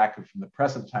remember back from the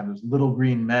press at the time, those little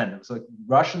green men. It was like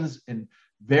Russians in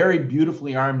very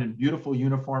beautifully armed and beautiful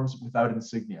uniforms without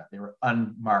insignia. They were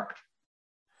unmarked.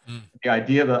 The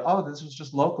idea that, oh, this was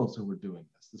just locals who were doing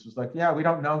this. This was like, yeah, we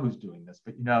don't know who's doing this,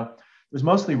 but there's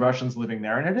mostly Russians living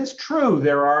there. And it is true,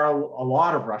 there are a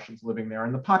lot of Russians living there.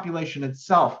 And the population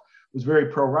itself was very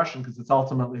pro-Russian because it's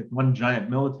ultimately one giant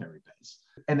military base.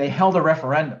 And they held a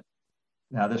referendum.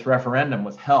 Now, this referendum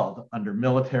was held under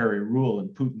military rule and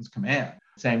Putin's command,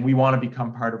 saying, we want to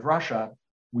become part of Russia.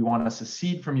 We want to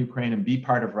secede from Ukraine and be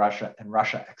part of Russia. And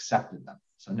Russia accepted them.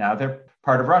 So now they're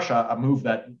part of Russia, a move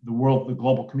that the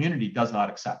global community does not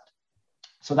accept.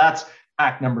 So that's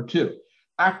act number 2.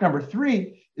 Act number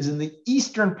 3 is in the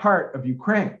eastern part of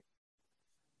Ukraine.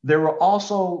 There were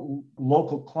also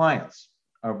local clients,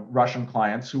 Russian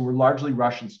clients, who were largely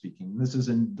Russian speaking. This is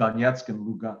in Donetsk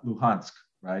and Luhansk,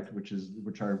 right,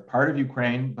 which are part of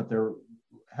Ukraine, but they're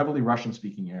heavily Russian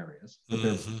speaking areas, but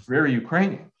they're very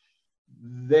Ukrainian.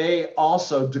 They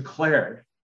also declared,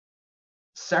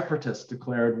 separatists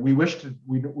declared, we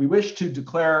wish to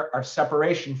declare our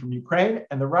separation from Ukraine,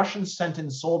 and the Russians sent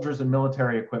in soldiers and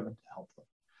military equipment to help them.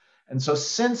 And so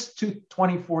since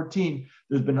 2014,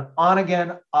 there's been an on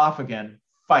again, off again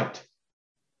fight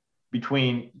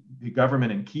between the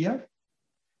government in Kiev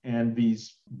and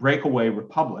these breakaway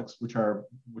republics, which are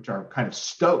kind of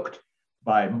stoked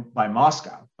by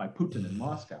Moscow, by Putin in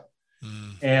Moscow.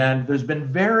 And there's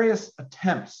been various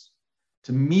attempts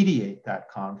to mediate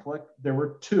that conflict. There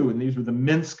were 2, and these were the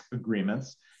Minsk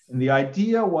agreements. And the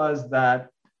idea was that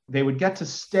they would get to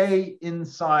stay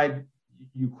inside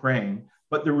Ukraine,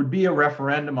 but there would be a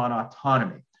referendum on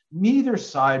autonomy. Neither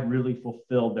side really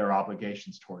fulfilled their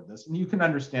obligations toward this. And you can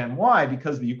understand why,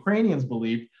 because the Ukrainians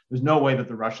believed there's no way that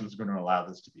the Russians are going to allow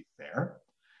this to be fair.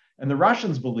 And the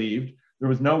Russians believed there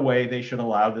was no way they should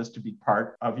allow this to be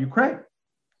part of Ukraine.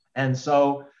 And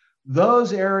so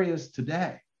those areas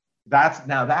today,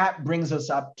 that brings us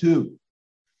up to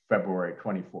February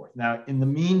 24th. Now, in the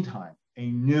meantime, a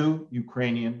new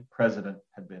Ukrainian president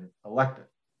had been elected.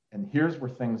 And here's where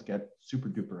things get super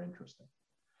duper interesting.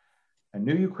 A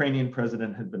new Ukrainian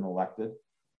president had been elected,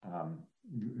 a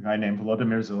guy named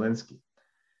Volodymyr Zelensky.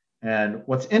 And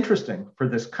what's interesting for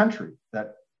this country,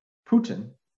 that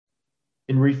Putin,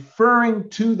 in referring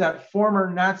to that former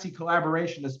Nazi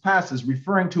collaborationist past, is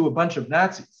referring to a bunch of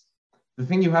Nazis. The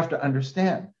thing you have to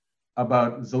understand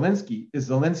about Zelensky is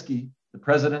Zelensky, the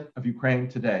president of Ukraine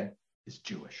today, is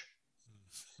Jewish.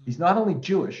 He's not only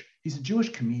Jewish, he's a Jewish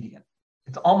comedian.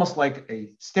 It's almost like a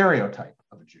stereotype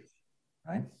of a Jew,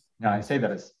 right? Now, I say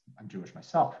that as I'm Jewish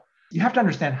myself. You have to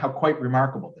understand how quite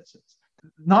remarkable this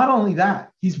is. Not only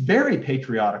that, he's very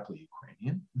patriotically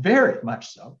Ukrainian, very much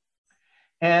so.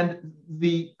 And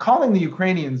calling the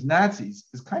Ukrainians Nazis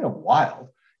is kind of wild,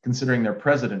 considering their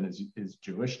president is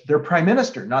Jewish. Their prime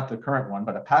minister, not the current one,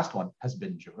 but a past one, has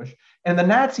been Jewish. And the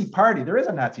Nazi party, there is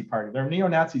a Nazi party. There are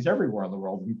neo-Nazis everywhere in the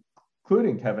world,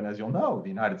 including, Kevin, as you'll know, the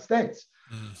United States.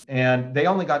 And they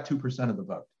only got 2% of the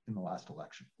vote in the last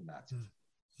election, the Nazis.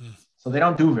 So they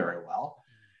don't do very well.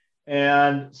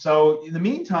 And so in the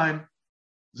meantime,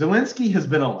 Zelensky has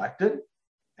been elected.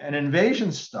 An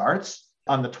invasion starts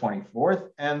on the 24th,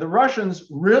 and the Russians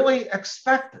really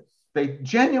expected, they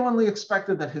genuinely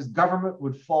expected that his government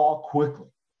would fall quickly,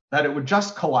 that it would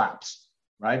just collapse,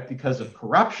 right? Because of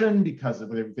corruption, because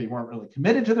they weren't really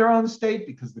committed to their own state,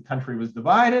 because the country was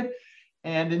divided.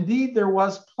 And indeed, there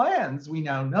was plans, we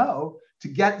now know, to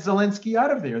get Zelensky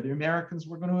out of there. The Americans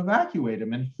were going to evacuate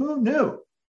him. And who knew?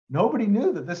 Nobody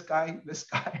knew that this guy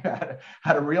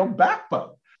had a real backbone.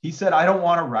 He said, I don't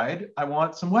want to ride. I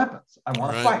want some weapons. I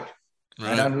want to fight.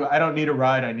 Right. I don't need a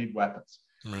ride. I need weapons.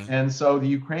 Right. And so the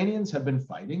Ukrainians have been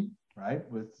fighting, right,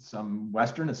 with some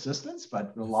Western assistance,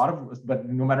 but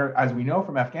no matter, as we know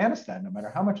from Afghanistan, no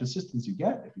matter how much assistance you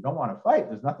get, if you don't want to fight,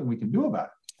 there's nothing we can do about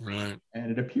it.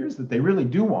 And it appears that they really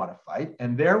do want to fight.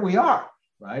 And there we are,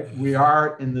 right? We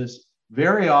are in this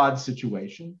very odd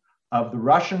situation of the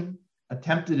Russian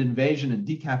attempted invasion and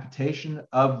decapitation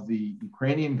of the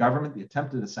Ukrainian government, the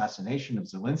attempted assassination of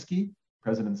Zelensky,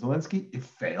 President Zelensky. It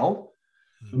failed.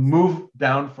 The move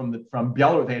down from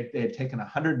Belarus, they had taken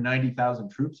 190,000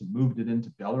 troops and moved them into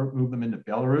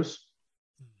Belarus.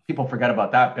 People forget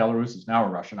about that. Belarus is now a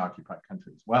Russian-occupied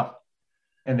country as well.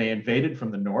 And they invaded from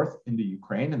the north into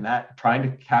Ukraine, and that trying to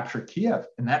capture Kiev,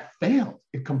 and that failed.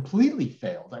 It completely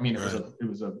failed. I mean, it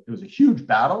was a huge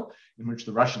battle in which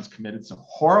the Russians committed some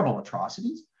horrible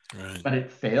atrocities, but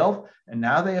it failed. And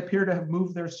now they appear to have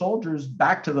moved their soldiers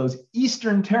back to those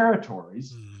eastern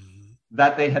territories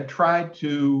that they had tried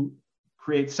to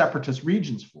create separatist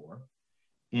regions for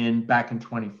back in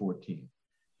 2014.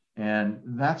 And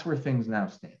that's where things now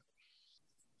stand.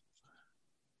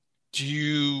 Do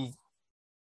you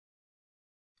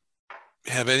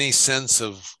have any sense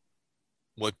of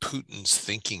what Putin's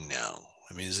thinking now?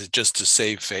 I mean, is it just to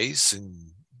save face?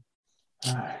 And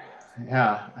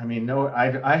yeah, I mean, no,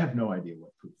 I have no idea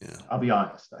what Putin. I'll be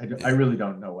honest, I really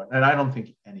don't know what, and I don't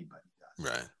think anybody does.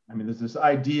 Right. I mean, there's this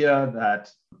idea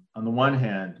that on the one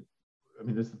hand, I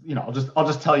mean, I'll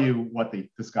just tell you what the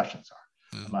discussions are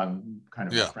among kind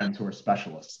of my friends who are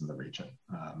specialists in the region,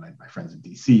 my friends in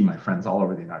DC, my friends all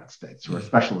over the United States who are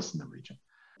specialists in the region.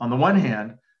 On the one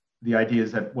hand, the idea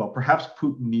is that, well, perhaps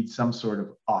Putin needs some sort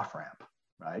of off-ramp,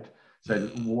 right?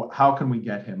 So how can we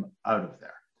get him out of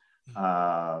there?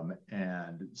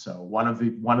 And so one of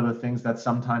the things that's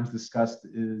sometimes discussed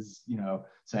is,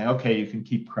 saying, okay, you can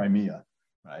keep Crimea,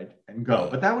 right, and go.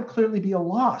 But that would clearly be a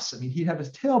loss. I mean, he'd have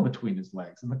his tail between his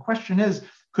legs. And the question is,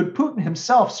 could Putin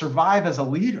himself survive as a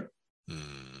leader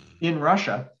in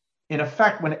Russia? In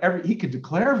effect, whenever he could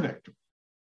declare victory,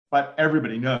 but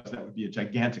everybody knows that would be a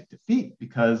gigantic defeat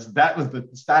because that was the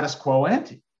status quo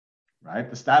ante, right?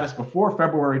 The status before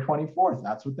February 24th,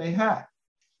 that's what they had.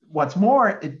 What's more,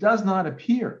 it does not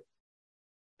appear,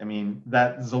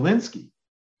 that Zelensky,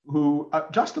 who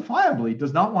justifiably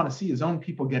does not want to see his own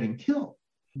people getting killed,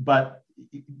 but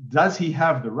does he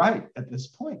have the right at this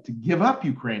point to give up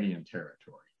Ukrainian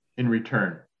territory in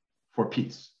return for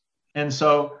peace? And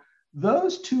so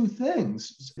those two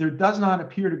things, Putin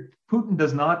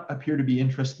does not appear to be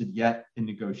interested yet in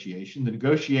negotiation. The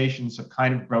negotiations have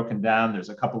kind of broken down.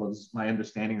 My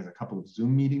understanding is a couple of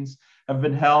Zoom meetings have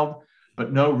been held,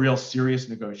 but no real serious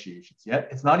negotiations yet.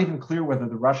 It's not even clear whether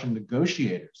the Russian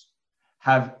negotiators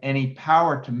have any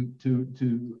power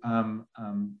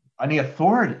any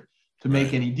authority to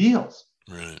make any deals.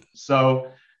 Right.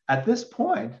 So at this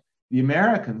point, the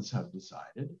Americans have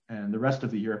decided, and the rest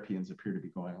of the Europeans appear to be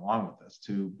going along with this,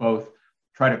 to both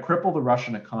try to cripple the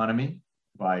Russian economy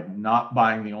by not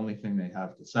buying the only thing they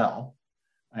have to sell,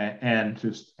 and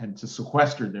to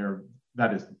sequester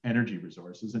that is energy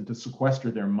resources, and to sequester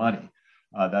their money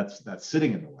that's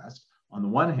sitting in the West on the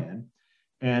one hand,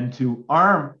 and to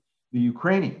arm the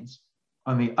Ukrainians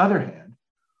on the other hand,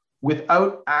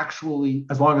 without actually,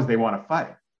 as long as they want to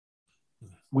fight,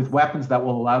 with weapons that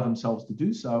will allow themselves to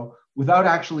do so, without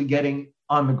actually getting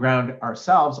on the ground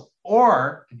ourselves,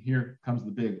 or, and here comes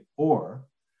the big or,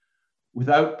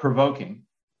 without provoking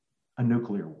a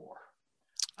nuclear war,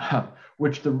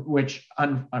 which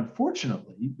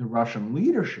unfortunately the Russian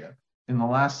leadership in the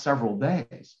last several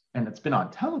days, and it's been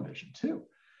on television too,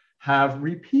 have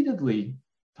repeatedly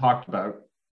talked about,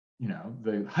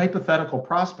 the hypothetical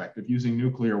prospect of using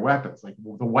nuclear weapons, like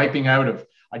the wiping out of,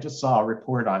 I just saw a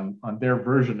report on their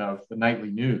version of the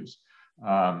nightly news,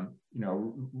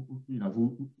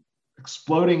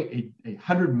 exploding a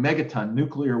 100 megaton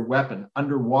nuclear weapon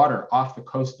underwater off the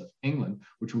coast of England,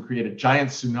 which would create a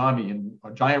giant tsunami and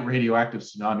a giant radioactive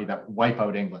tsunami that would wipe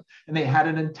out England. And they had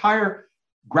an entire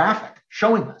graphic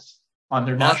showing this on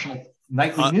their national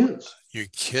nightly news. You're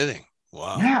kidding.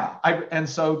 Wow. Yeah. And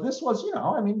so this was,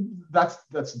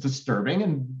 that's disturbing.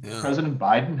 And President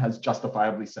Biden has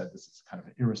justifiably said this is kind of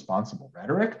an irresponsible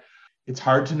rhetoric. It's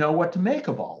hard to know what to make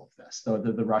of all of this, though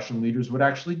the Russian leaders would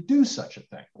actually do such a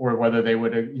thing, or whether they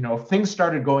would, if things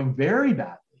started going very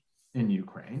badly in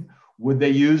Ukraine, would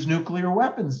they use nuclear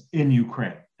weapons in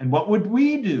Ukraine? And what would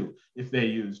we do if they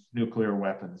used nuclear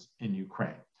weapons in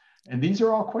Ukraine? And these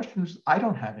are all questions I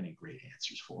don't have any great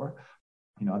answers for.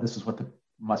 This is what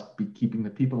must be keeping the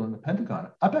people in the Pentagon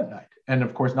up at night. And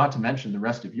of course, not to mention the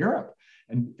rest of Europe.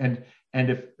 And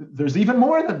if there's even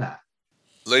more than that.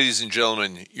 Ladies and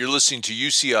gentlemen, you're listening to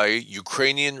UCI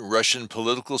Ukrainian-Russian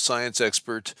political science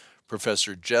expert,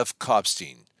 Professor Jeff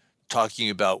Kopstein, talking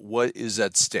about what is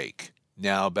at stake.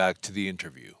 Now back to the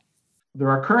interview.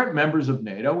 There are current members of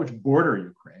NATO which border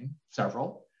Ukraine,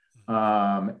 several,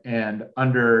 and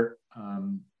under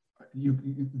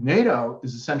NATO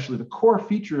is essentially, the core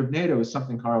feature of NATO is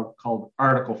something called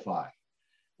Article 5.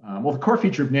 Well, the core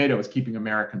feature of NATO is keeping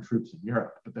American troops in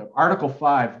Europe, but the Article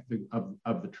 5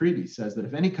 of the treaty says that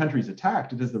if any country is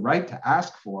attacked, it has the right to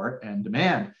ask for and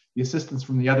demand the assistance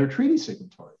from the other treaty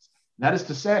signatories. That is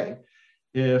to say,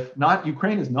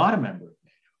 Ukraine is not a member of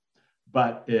NATO,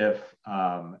 but if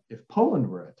Poland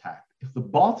were attacked, if the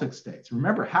Baltic states,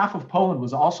 remember, half of Poland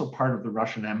was also part of the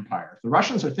Russian Empire. If the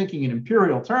Russians are thinking in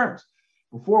imperial terms,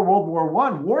 before World War I,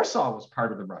 Warsaw was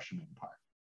part of the Russian Empire,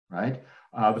 right?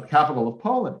 The capital of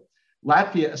Poland.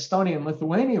 Latvia, Estonia, and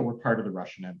Lithuania were part of the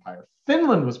Russian Empire.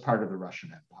 Finland was part of the Russian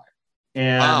Empire.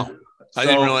 And wow. I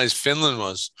didn't realize Finland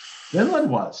was.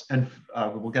 Finland was, and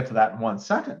we'll get to that in 1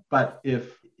 second. But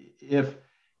if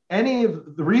any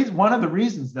of the reasons, one of the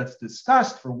reasons that's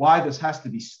discussed for why this has to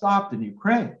be stopped in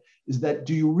Ukraine is that,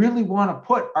 do you really want to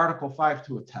put Article 5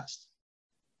 to a test?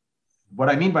 What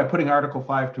I mean by putting Article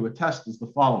 5 to a test is the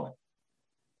following.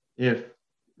 If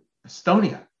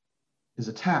Estonia is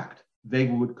attacked, they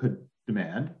could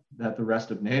demand that the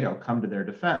rest of NATO come to their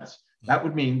defense. That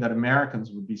would mean that Americans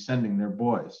would be sending their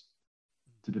boys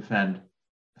to defend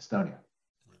Estonia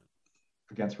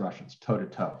against Russians,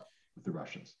 toe-to-toe with the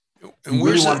Russians. Do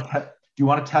you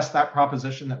want to test that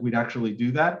proposition that we'd actually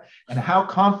do that? And how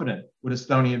confident would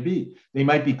Estonia be? They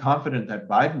might be confident that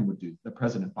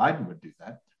President Biden would do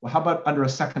that. Well, how about under a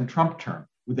second Trump term?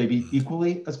 Would they be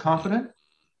equally as confident?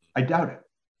 I doubt it.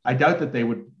 I doubt that they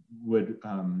would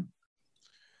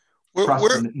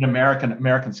trust in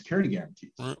American security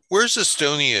guarantees. Where's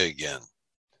Estonia again?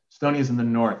 Estonia is in the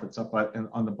north. It's up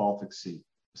on the Baltic Sea.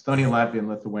 Estonia, Latvia, and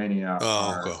Lithuania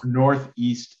are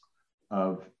northeast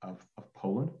of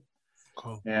Poland.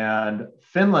 Cool. And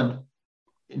Finland,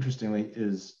 interestingly,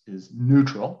 is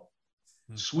neutral.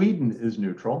 Sweden is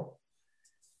neutral.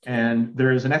 And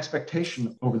there is an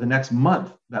expectation over the next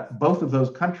month that both of those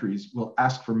countries will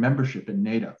ask for membership in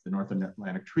NATO, the North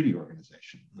Atlantic Treaty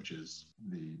Organization, which is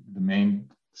the main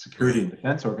security and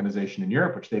defense organization in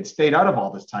Europe, which they'd stayed out of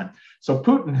all this time. So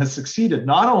Putin has succeeded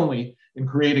not only in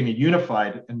creating a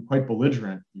unified and quite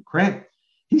belligerent Ukraine,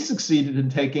 he succeeded in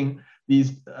taking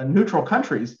these neutral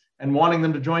countries and wanting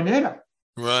them to join NATO.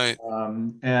 Right.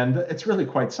 And it's really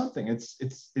quite something. It's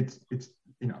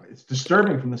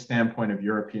disturbing from the standpoint of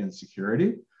European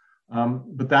security,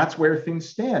 but that's where things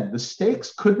stand. The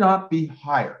stakes could not be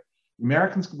higher.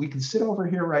 Americans, we can sit over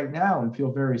here right now and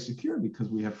feel very secure because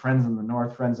we have friends in the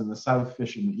north, friends in the south,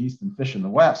 fish in the east, and fish in the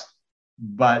west.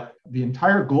 But the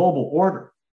entire global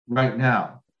order right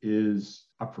now is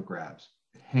up for grabs.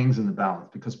 It hangs in the balance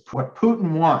because what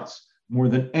Putin wants more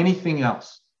than anything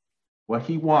else, what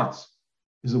he wants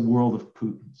is a world of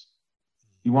Putins.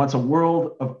 He wants a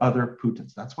world of other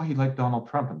Putins. That's why he liked Donald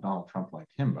Trump, and Donald Trump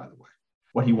liked him, by the way.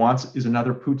 What he wants is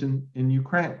another Putin in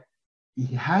Ukraine.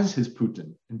 He has his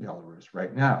Putin in Belarus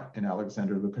right now, in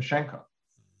Alexander Lukashenko.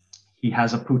 He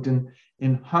has a Putin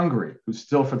in Hungary, who's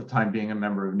still, for the time being, a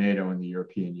member of NATO and the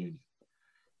European Union.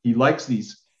 He likes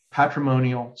these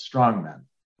patrimonial strongmen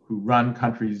who run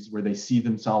countries where they see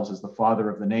themselves as the father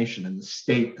of the nation and the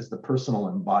state as the personal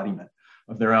embodiment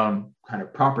of their own kind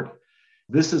of property.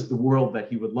 This is the world that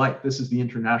he would like. This is the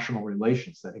international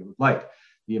relations that he would like.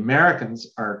 The Americans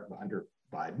are, under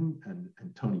Biden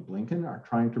and Tony Blinken, are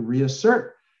trying to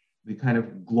reassert the kind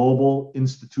of global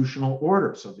institutional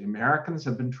order. So the Americans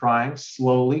have been trying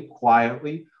slowly,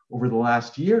 quietly over the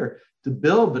last year to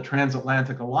build the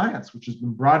transatlantic alliance, which has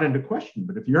been brought into question.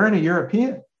 But if you're a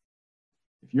European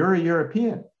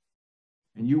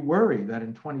and you worry that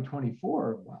in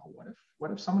 2024, well,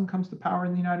 what if someone comes to power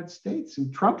in the United States who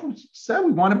Trump said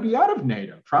we want to be out of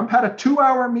NATO? Trump had a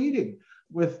 2-hour meeting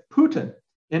with Putin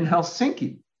in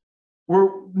Helsinki where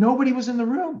nobody was in the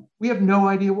room. We have no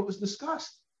idea what was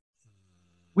discussed.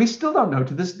 We still don't know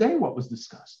to this day what was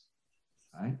discussed,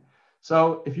 right?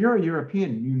 So if you're a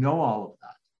European, you know all of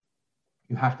that.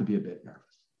 You have to be a bit nervous.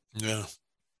 Yeah.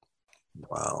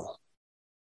 Wow.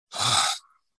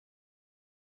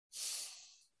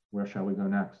 Where shall we go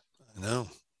next? I know.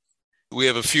 We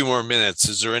have a few more minutes.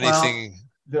 Is there anything?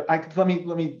 Well,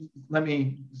 let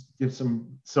me give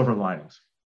some silver linings.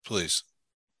 Please.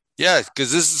 Yeah, because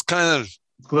this is kind of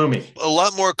gloomy. A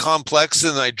lot more complex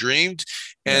than I dreamed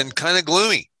and kind of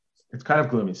gloomy. It's kind of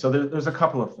gloomy. So there's a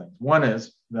couple of things. One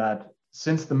is that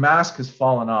since the mask has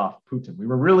fallen off Putin, we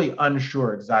were really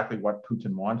unsure exactly what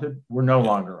Putin wanted. We're no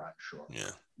longer unsure.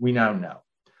 Yeah. We now know.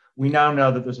 We now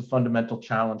know that there's a fundamental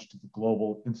challenge to the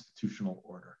global institutional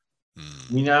order.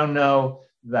 We now know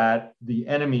that the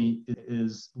enemy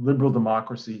is liberal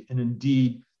democracy and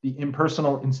indeed the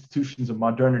impersonal institutions of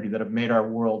modernity that have made our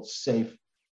world safe,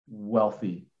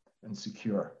 wealthy, and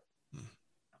secure.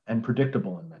 and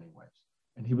predictable in many ways.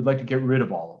 And he would like to get rid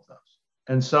of all of those.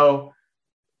 And so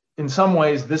in some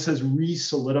ways, this has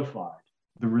re-solidified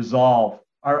the resolve,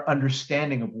 our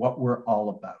understanding of what we're all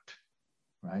about,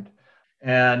 right?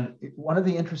 And one of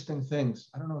the interesting things,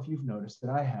 I don't know if you've noticed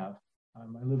that I have,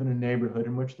 I live in a neighborhood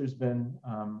in which there's been,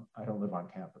 I don't live on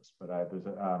campus, but I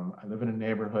live in a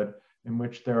neighborhood in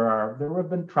which there have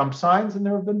been Trump signs and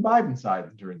there have been Biden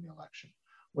signs during the election.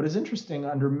 What is interesting,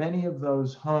 under many of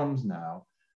those homes now,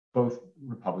 both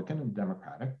Republican and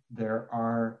Democratic, there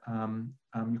are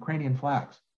Ukrainian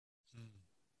flags,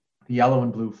 the yellow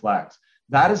and blue flags.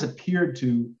 That has appeared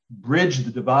to bridge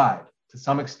the divide to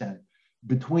some extent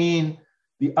between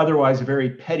the otherwise very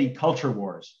petty culture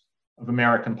wars of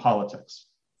American politics,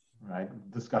 right?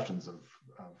 Discussions of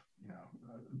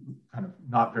kind of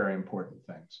not very important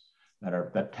things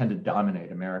that tend to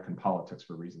dominate American politics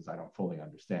for reasons I don't fully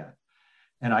understand.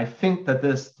 And I think that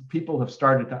people have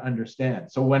started to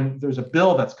understand. So when there's a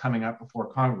bill that's coming up before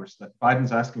Congress that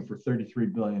Biden's asking for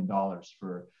 $33 billion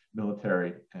for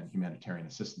military and humanitarian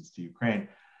assistance to Ukraine,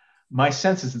 my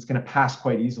sense is it's going to pass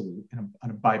quite easily on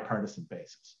a bipartisan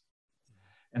basis.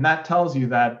 And that tells you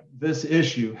that this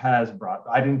issue has brought,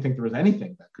 I didn't think there was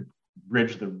anything that could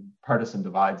bridge the partisan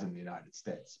divides in the United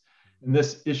States. And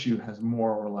this issue has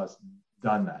more or less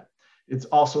done that. It's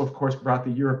also, of course, brought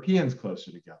the Europeans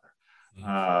closer together.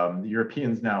 The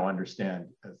Europeans now understand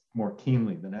more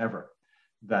keenly than ever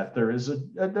that there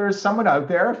is someone out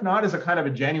there, if not as a kind of a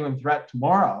genuine threat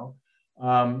tomorrow,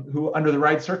 who under the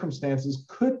right circumstances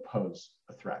could pose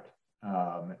a threat.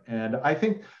 And I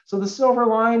think, so the silver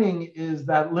lining is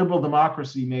that liberal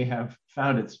democracy may have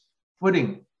found its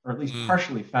footing, or at least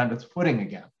partially found its footing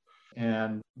again.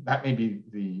 And that may be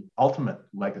the ultimate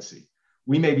legacy.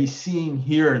 We may be seeing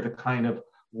here the kind of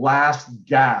last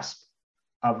gasp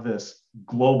of this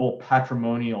global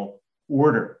patrimonial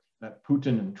order that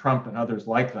Putin and Trump and others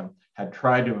like them had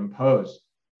tried to impose,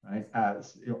 right,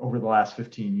 as over the last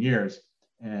 15 years.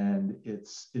 And it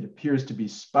appears to be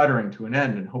sputtering to an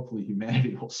end, and hopefully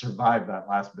humanity will survive that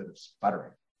last bit of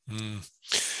sputtering.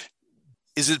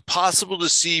 Is it possible to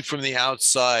see from the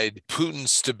outside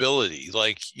Putin's stability?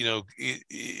 Like,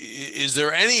 is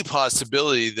there any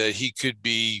possibility that he could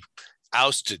be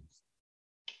ousted?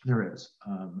 There is.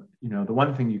 The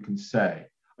one thing you can say,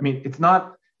 I mean, it's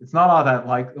not all that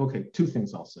okay, two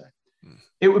things I'll say.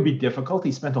 It would be difficult.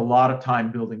 He spent a lot of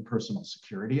time building personal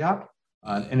security up,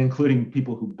 and including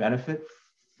people who benefit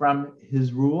from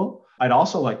his rule. I'd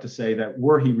also like to say that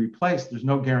were he replaced, there's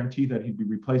no guarantee that he'd be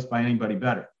replaced by anybody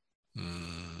better.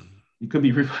 He could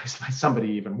be replaced by somebody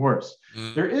even worse.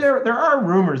 There are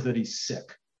rumors that he's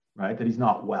sick, right? That he's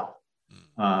not well.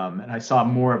 And I saw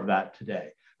more of that today.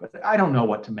 But I don't know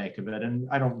what to make of it. And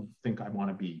I don't think I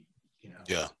want to be,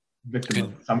 victim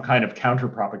of some kind of counter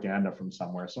propaganda from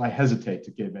somewhere. So I hesitate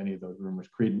to give any of those rumors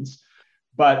credence.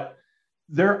 But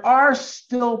there are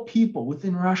still people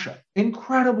within Russia,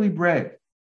 incredibly brave,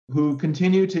 who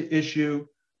continue to issue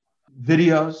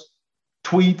videos,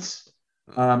 tweets,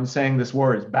 saying this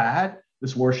war is bad,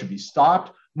 this war should be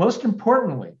stopped. Most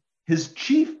importantly, his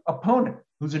chief opponent,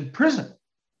 who's in prison,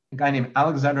 a guy named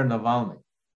Alexander Navalny.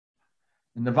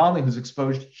 And Navalny was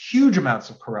exposed huge amounts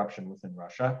of corruption within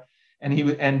Russia, and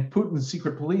Putin's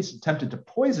secret police attempted to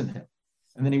poison him.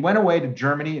 And then he went away to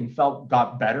Germany and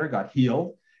got better, got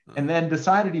healed, and then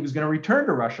decided he was going to return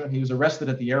to Russia. And he was arrested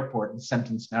at the airport and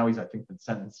sentenced. Now he's, I think, been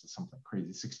sentenced to something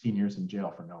crazy, 16 years in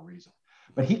jail for no reason.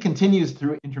 But he continues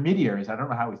through intermediaries, I don't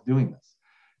know how he's doing this,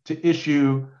 to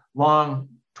issue long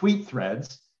tweet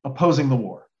threads opposing the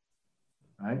war,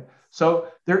 right? So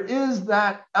there is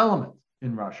that element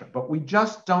in Russia, but we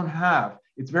just don't have,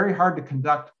 it's very hard to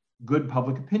conduct good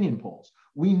public opinion polls.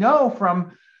 We know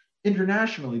from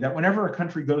internationally that whenever a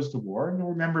country goes to war, and you'll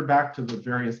remember back to the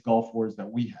various Gulf wars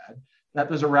that we had, that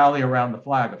there's a rally around the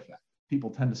flag effect. People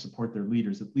tend to support their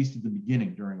leaders, at least at the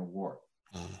beginning during a war.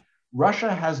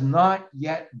 Russia has not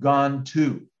yet gone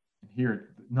to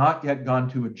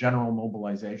a general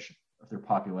mobilization of their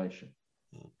population.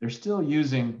 They're still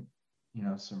using,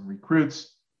 some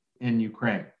recruits in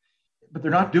Ukraine, but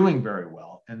they're not doing very well.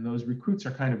 And those recruits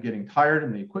are kind of getting tired,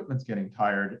 and the equipment's getting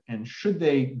tired. And should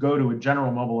they go to a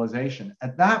general mobilization,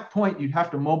 at that point, you'd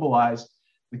have to mobilize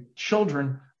the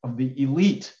children of the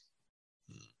elite,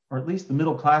 or at least the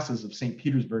middle classes of St.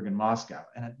 Petersburg and Moscow.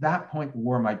 And at that point, the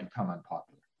war might become unpopular.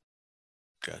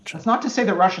 Gotcha. That's not to say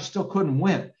that Russia still couldn't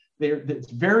win. It's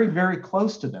very, very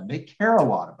close to them. They care a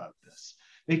lot about this.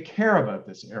 They care about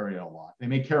this area a lot. They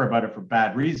may care about it for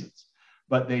bad reasons,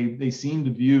 but they seem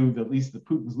to view, at least the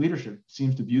Putin's leadership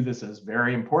seems to view this as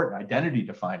very important, identity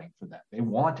defining for them. They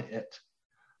want it.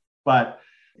 But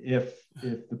if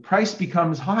the price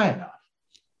becomes high enough,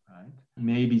 right,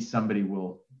 maybe somebody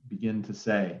will begin to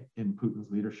say in Putin's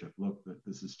leadership, look,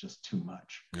 this is just too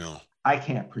much. No. I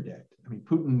can't predict. I mean,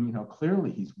 Putin,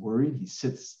 clearly he's worried. He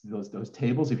sits those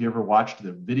tables. If you ever watched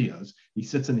the videos, he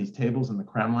sits in these tables in the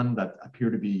Kremlin that appear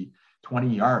to be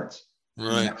 20 yards from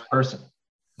the next person.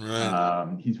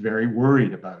 Right. He's very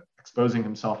worried about exposing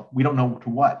himself. We don't know to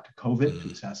what, to COVID,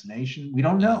 to assassination. We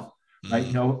don't know, right?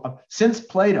 Since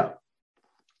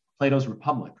Plato's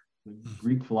Republic, the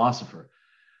Greek philosopher,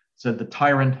 said the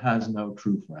tyrant has no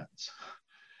true friends.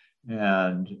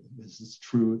 And this is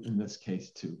true in this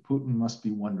case too. Putin must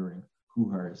be wondering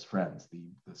who are his friends. The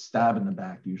stab in the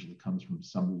back usually comes from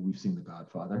somebody, we've seen The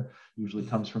Godfather, usually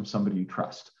comes from somebody you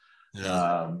trust.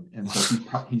 Yeah. And so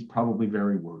he's probably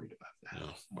very worried about that.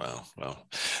 Oh, wow.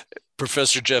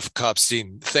 Professor Jeff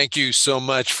Kopstein, thank you so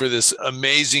much for this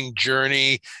amazing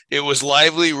journey. It was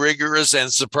lively, rigorous,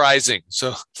 and surprising.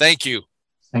 So thank you.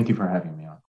 Thank you for having me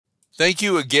on. Thank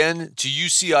you again to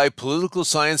UCI Political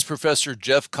Science Professor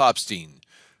Jeff Kopstein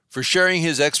for sharing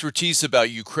his expertise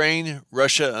about Ukraine,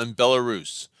 Russia, and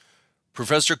Belarus.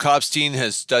 Professor Kopstein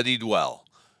has studied well.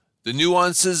 The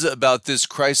nuances about this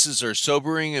crisis are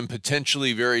sobering and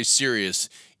potentially very serious,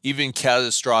 even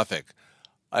catastrophic.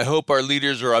 I hope our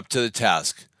leaders are up to the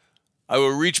task. I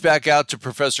will reach back out to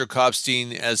Professor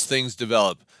Kopstein as things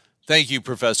develop. Thank you,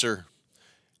 Professor.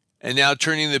 And now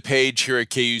turning the page here at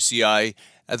KUCI,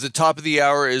 at the top of the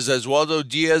hour is Oswaldo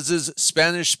Diaz's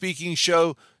Spanish-speaking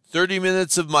show, 30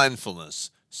 Minutes of Mindfulness.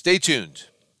 Stay tuned.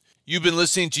 You've been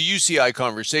listening to UCI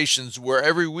Conversations, where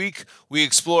every week we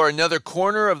explore another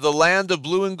corner of the land of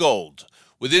blue and gold,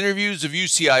 with interviews of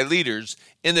UCI leaders,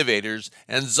 innovators,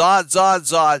 and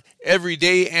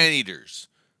everyday anteaters.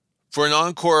 For an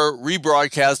encore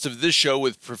rebroadcast of this show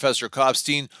with Professor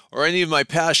Kopstein or any of my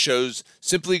past shows,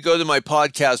 simply go to my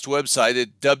podcast website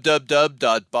at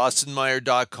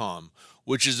www.bostonmeyer.com,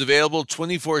 which is available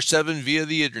 24/7 via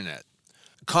the internet.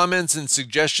 Comments and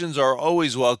suggestions are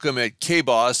always welcome at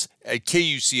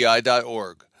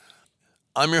kboss@kuci.org.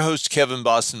 I'm your host, Kevin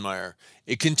Bostonmeyer.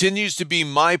 It continues to be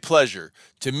my pleasure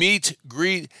to meet,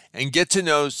 greet, and get to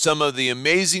know some of the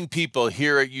amazing people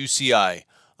here at UCI.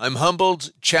 I'm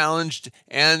humbled, challenged,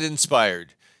 and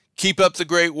inspired. Keep up the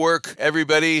great work,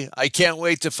 everybody. I can't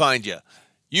wait to find you.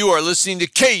 You are listening to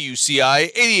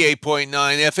KUCI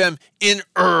 88.9 FM in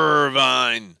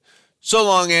Irvine. So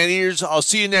long, anteaters. I'll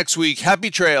see you next week.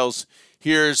 Happy trails.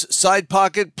 Here's Side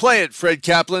Pocket. Play it, Fred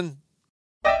Kaplan.